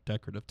like a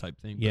decorative type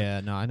thing. Yeah,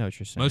 no, I know what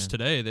you're saying. Most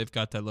today, they've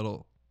got that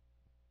little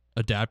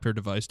adapter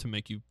device to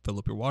make you fill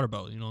up your water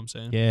bottle. You know what I'm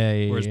saying?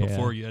 Yeah. Whereas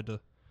before, you had to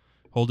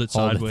hold it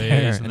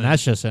sideways. And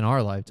that's just in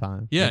our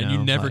lifetime. Yeah, you and you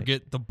know, never like,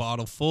 get the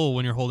bottle full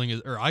when you're holding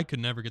it. Or I could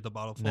never get the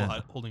bottle full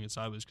holding it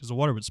sideways because the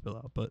water would spill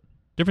out. But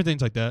different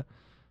things like that.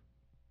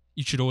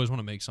 You should always want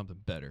to make something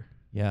better.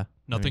 Yeah.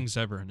 Nothing's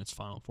ever in its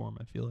final form,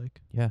 I feel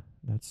like. Yeah,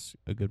 that's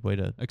a good way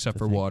to... Except to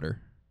for think.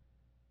 water.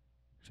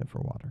 Except for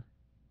water.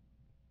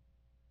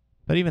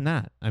 But even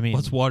that, I mean...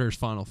 What's water's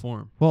final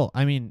form? Well,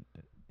 I mean,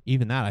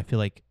 even that, I feel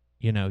like,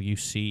 you know, you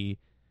see...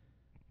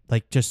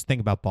 Like, just think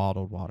about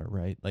bottled water,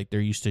 right? Like, there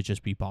used to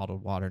just be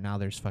bottled water. Now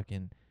there's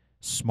fucking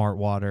smart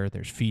water.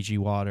 There's Fiji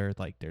water.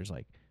 Like, there's,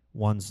 like,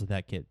 ones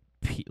that get,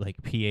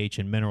 pH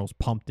and minerals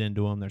pumped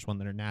into them. There's one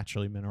that are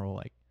naturally mineral,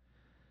 like,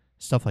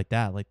 stuff like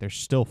that. Like, they're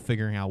still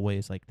figuring out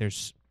ways. Like,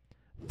 there's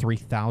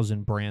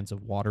 3,000 brands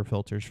of water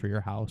filters for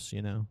your house,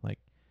 you know? Like,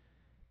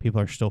 people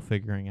are still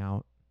figuring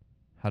out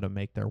how to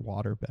make their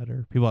water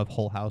better. People have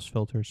whole house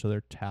filters, so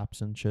their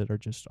taps and shit are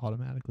just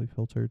automatically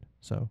filtered.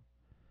 So,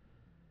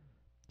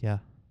 yeah,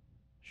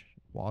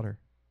 water.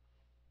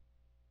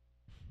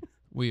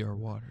 We are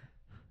water.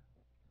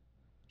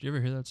 Did you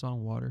ever hear that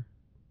song, Water,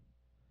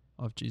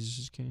 off Jesus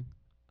is King?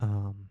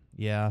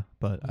 Yeah,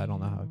 but I don't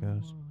know how it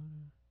goes.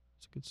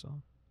 It's a good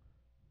song.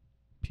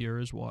 Pure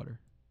as water.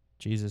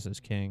 Jesus is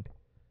King.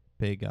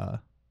 Big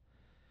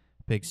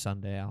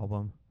Sunday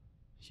album.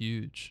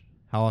 Huge.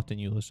 How often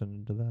you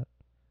listen to that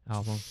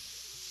album?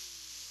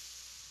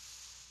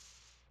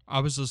 I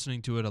was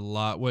listening to it a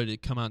lot. What, did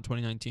it come out in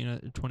 2019 or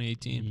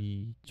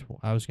 2018?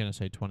 I was going to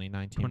say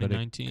 2019, but it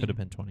 2019. could have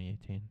been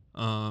 2018.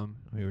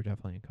 We were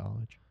definitely in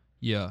college.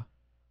 Yeah.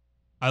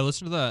 I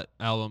listened to that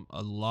album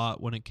a lot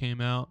when it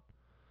came out,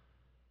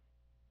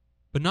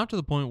 but not to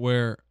the point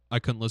where I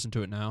couldn't listen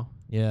to it now.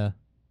 Yeah.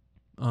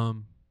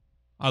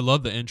 I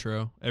love the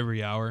intro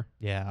every hour.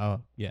 Yeah.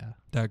 Oh, yeah.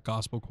 That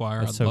gospel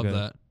choir. That's I so love good.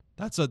 that.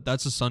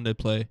 That's a Sunday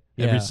play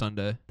every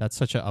Sunday. That's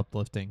such a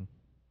uplifting.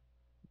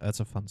 That's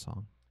a fun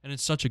song. And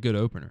it's such a good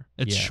opener.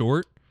 It's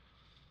short.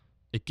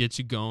 It gets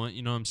you going.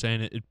 You know what I'm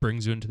saying? It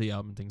brings you into the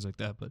album, things like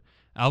that. But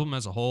album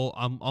as a whole,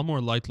 I'll more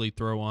likely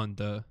throw on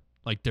the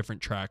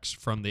different tracks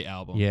from the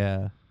album.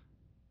 Yeah.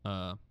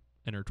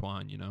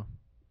 Intertwine, you know.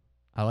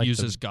 I like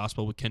uses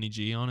gospel with Kenny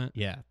G on it.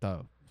 Yeah,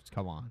 though.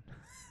 Come on.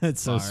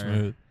 It's so Fire.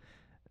 smooth.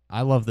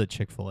 I love the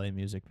Chick-fil-A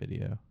music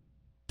video.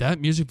 That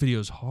music video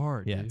is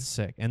hard. Yeah, dude. it's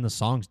sick. And the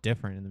song's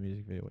different in the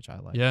music video, which I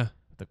like. Yeah.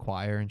 The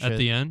choir and shit. At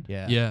the end?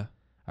 Yeah. Yeah.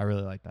 I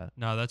really like that.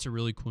 No, that's a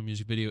really cool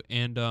music video.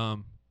 And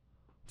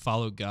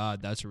Follow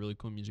God, that's a really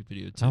cool music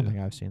video too. I don't think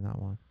I've seen that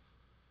one.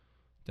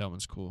 That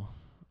one's cool.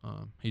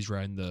 He's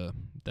riding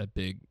that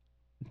big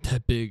I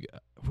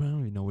don't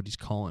even know what he's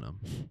calling them.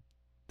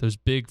 Those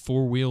big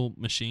 4-wheel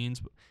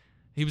machines.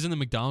 He was in the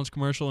McDonald's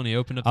commercial and he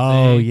opened up the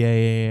thing.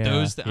 Yeah.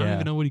 Those I don't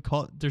even know what he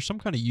called. There's some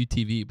kind of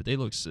UTV, but they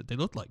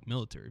look like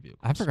military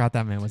vehicles. I forgot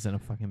that man was in a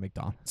fucking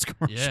McDonald's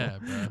commercial. Yeah,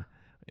 bro.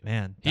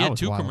 Man, He had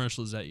 2 wild.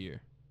 commercials that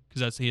year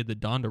because he had the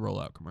Donda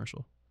rollout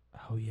commercial.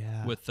 Oh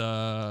yeah. With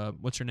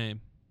what's her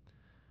name?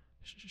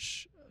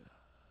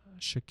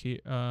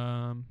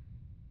 Shakira.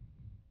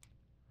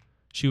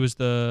 She was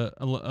the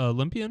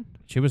Olympian.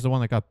 She was the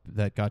one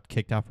that got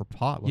kicked out for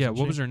pot. Yeah.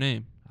 What was her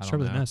name? I Start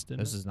don't with know. an S, didn't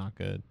This it? is not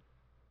good.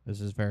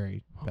 This is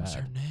very What bad. was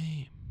her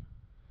name?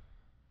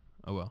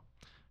 Oh well.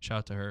 Shout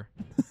out to her.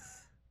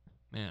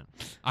 Man,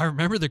 I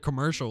remember the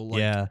commercial,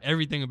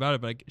 everything about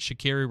it, but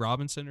Shakira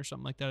Robinson or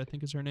something like that, I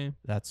think is her name.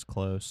 That's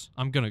close.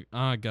 I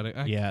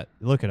gotta. Yeah,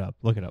 look it up.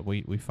 Look it up.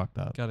 We fucked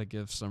up. Gotta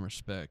give some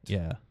respect.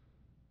 Yeah.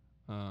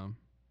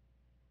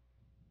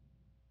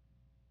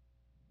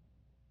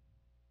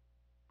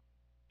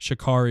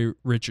 Shakari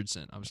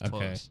Richardson. I was close.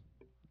 Okay.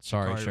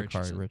 Sorry, Sha'Carri Sha'Carri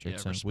Richardson.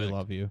 Richardson. We respect.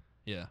 love you.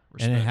 Yeah,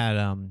 respect. And it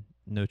had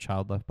No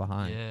Child Left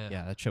Behind. Yeah.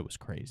 Yeah, that shit was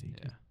crazy.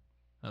 Yeah,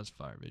 that was a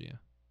fire video.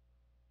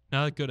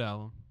 Not a good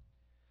album,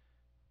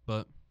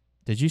 but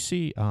Did you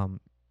see that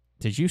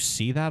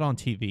on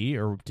TV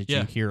or did you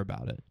Yeah. hear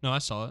about it? no, I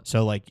saw it.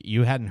 So like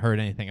you hadn't heard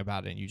anything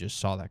about it and you just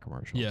saw that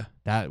commercial. Yeah.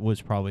 That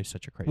was probably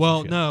such a crazy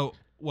Well, shit. no.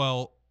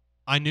 Well,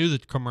 I knew the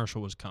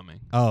commercial was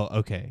coming. Oh,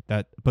 okay.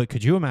 But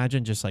could you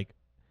imagine just like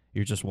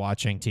you're just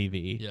watching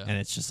TV Yeah. and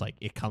it's just like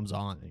it comes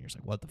on and you're just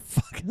like, what the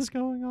fuck is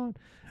going on?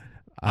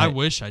 I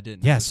wish I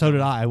didn't. Yeah, so did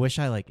I. I wish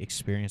I like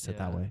experienced it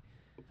that Yeah.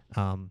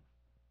 way.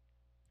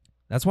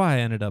 That's why I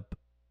ended up.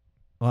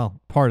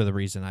 Well, part of the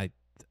reason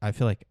I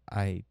feel like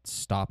I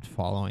stopped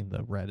following the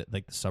Reddit,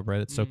 like the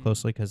subreddit, so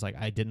closely because like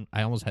I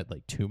almost had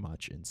like too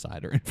much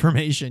insider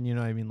information. You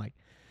know what I mean? Like,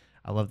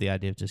 I love the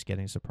idea of just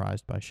getting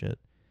surprised by shit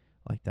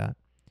like that.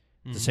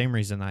 It's the same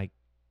reason I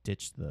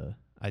ditched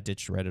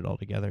Reddit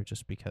altogether,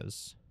 just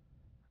because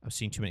I've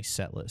seen too many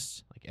set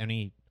lists. Like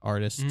any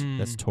artist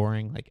that's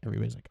touring, like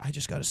everybody's like, I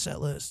just got a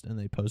set list, and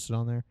they post it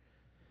on there.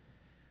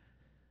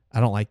 I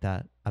don't like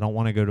that. I don't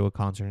want to go to a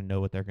concert and know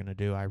what they're gonna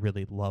do. I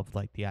really love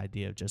like the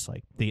idea of just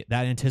like that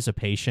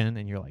anticipation,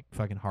 and you're like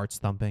fucking hearts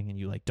thumping, and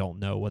you like don't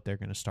know what they're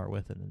gonna start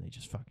with, and then they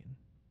just fucking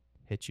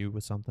hit you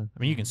with something. I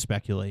mean, you can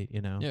speculate,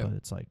 you know, Yeah. but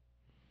it's like,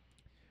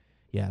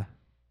 yeah,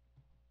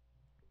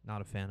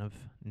 not a fan of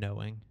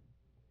knowing.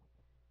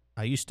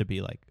 I used to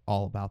be like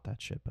all about that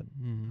shit, but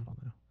I don't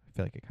know. I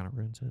feel like it kind of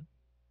ruins it.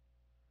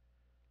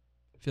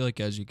 I feel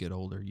like as you get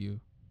older, you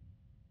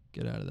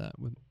get out of that.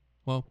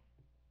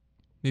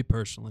 Me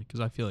personally, because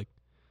I feel like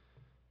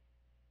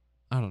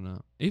I don't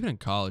know. Even in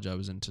college, I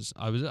was into.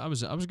 I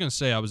was gonna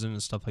say I was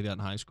into stuff like that in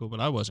high school, but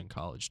I was in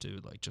college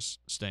too. Like just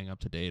staying up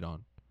to date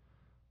on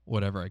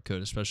whatever I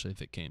could, especially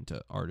if it came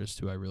to artists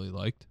who I really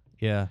liked.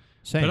 Yeah,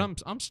 same.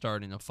 But I'm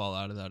starting to fall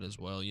out of that as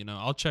well. You know,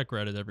 I'll check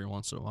Reddit every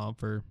once in a while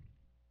for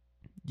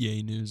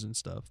yay news and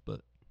stuff,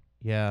 but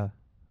yeah.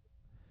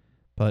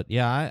 But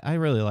yeah, I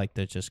really like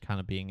the just kind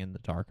of being in the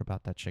dark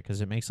about that shit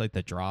because it makes like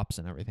the drops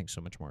and everything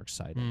so much more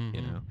exciting,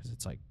 you know, because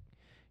it's like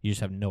you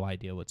just have no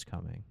idea what's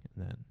coming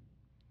and then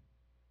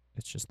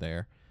it's just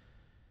there.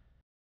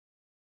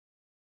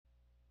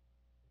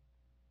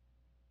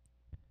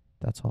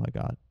 That's all I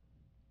got.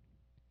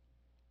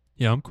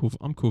 yeah, I'm cool.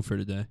 I'm cool for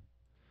today.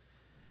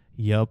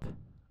 Yup.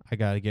 I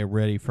got to get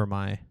ready for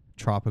my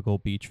tropical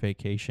beach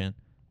vacation.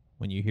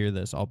 When you hear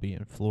this, I'll be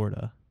in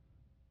Florida.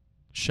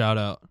 Shout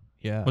out.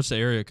 Yeah. What's the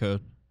area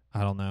code?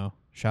 I don't know.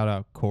 Shout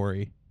out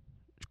Corey.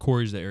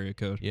 Corey's the area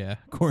code. Yeah.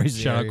 Corey's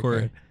the Shout out area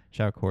Corey. code.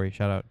 Shout out Corey.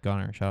 Shout out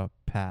Gunner. Shout out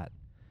Pat.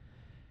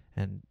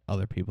 And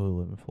other people who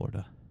live in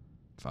Florida.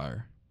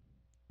 Fire.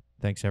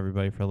 Thanks,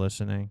 everybody, for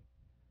listening.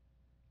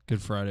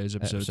 Good Fridays,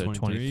 episode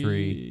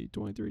 23.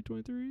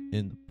 23.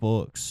 In the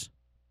books.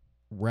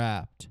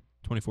 Wrapped.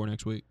 24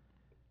 next week.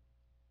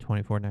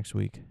 24 next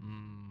week.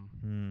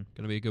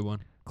 Gonna be a good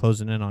one.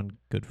 Closing in on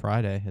Good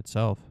Friday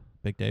itself.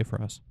 Big day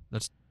for us.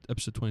 That's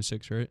episode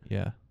 26, right?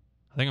 Yeah.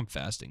 I think I'm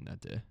fasting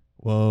that day.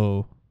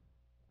 Whoa.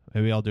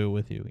 Maybe I'll do it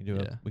with you. We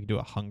Yeah. can do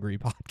a hungry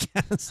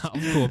podcast.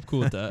 I'm cool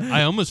with that.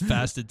 I almost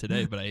fasted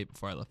today, but I ate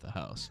before I left the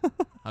house.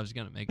 I was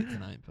gonna make it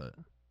tonight, but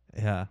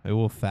Yeah, it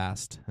will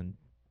fast, and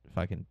if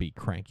I can be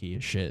cranky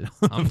as shit.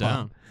 I'm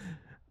down.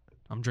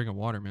 I'm drinking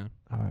water, man.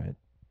 All right.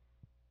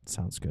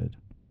 Sounds good.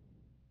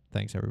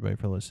 Thanks, everybody,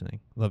 for listening.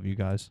 Love you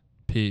guys.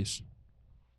 Peace.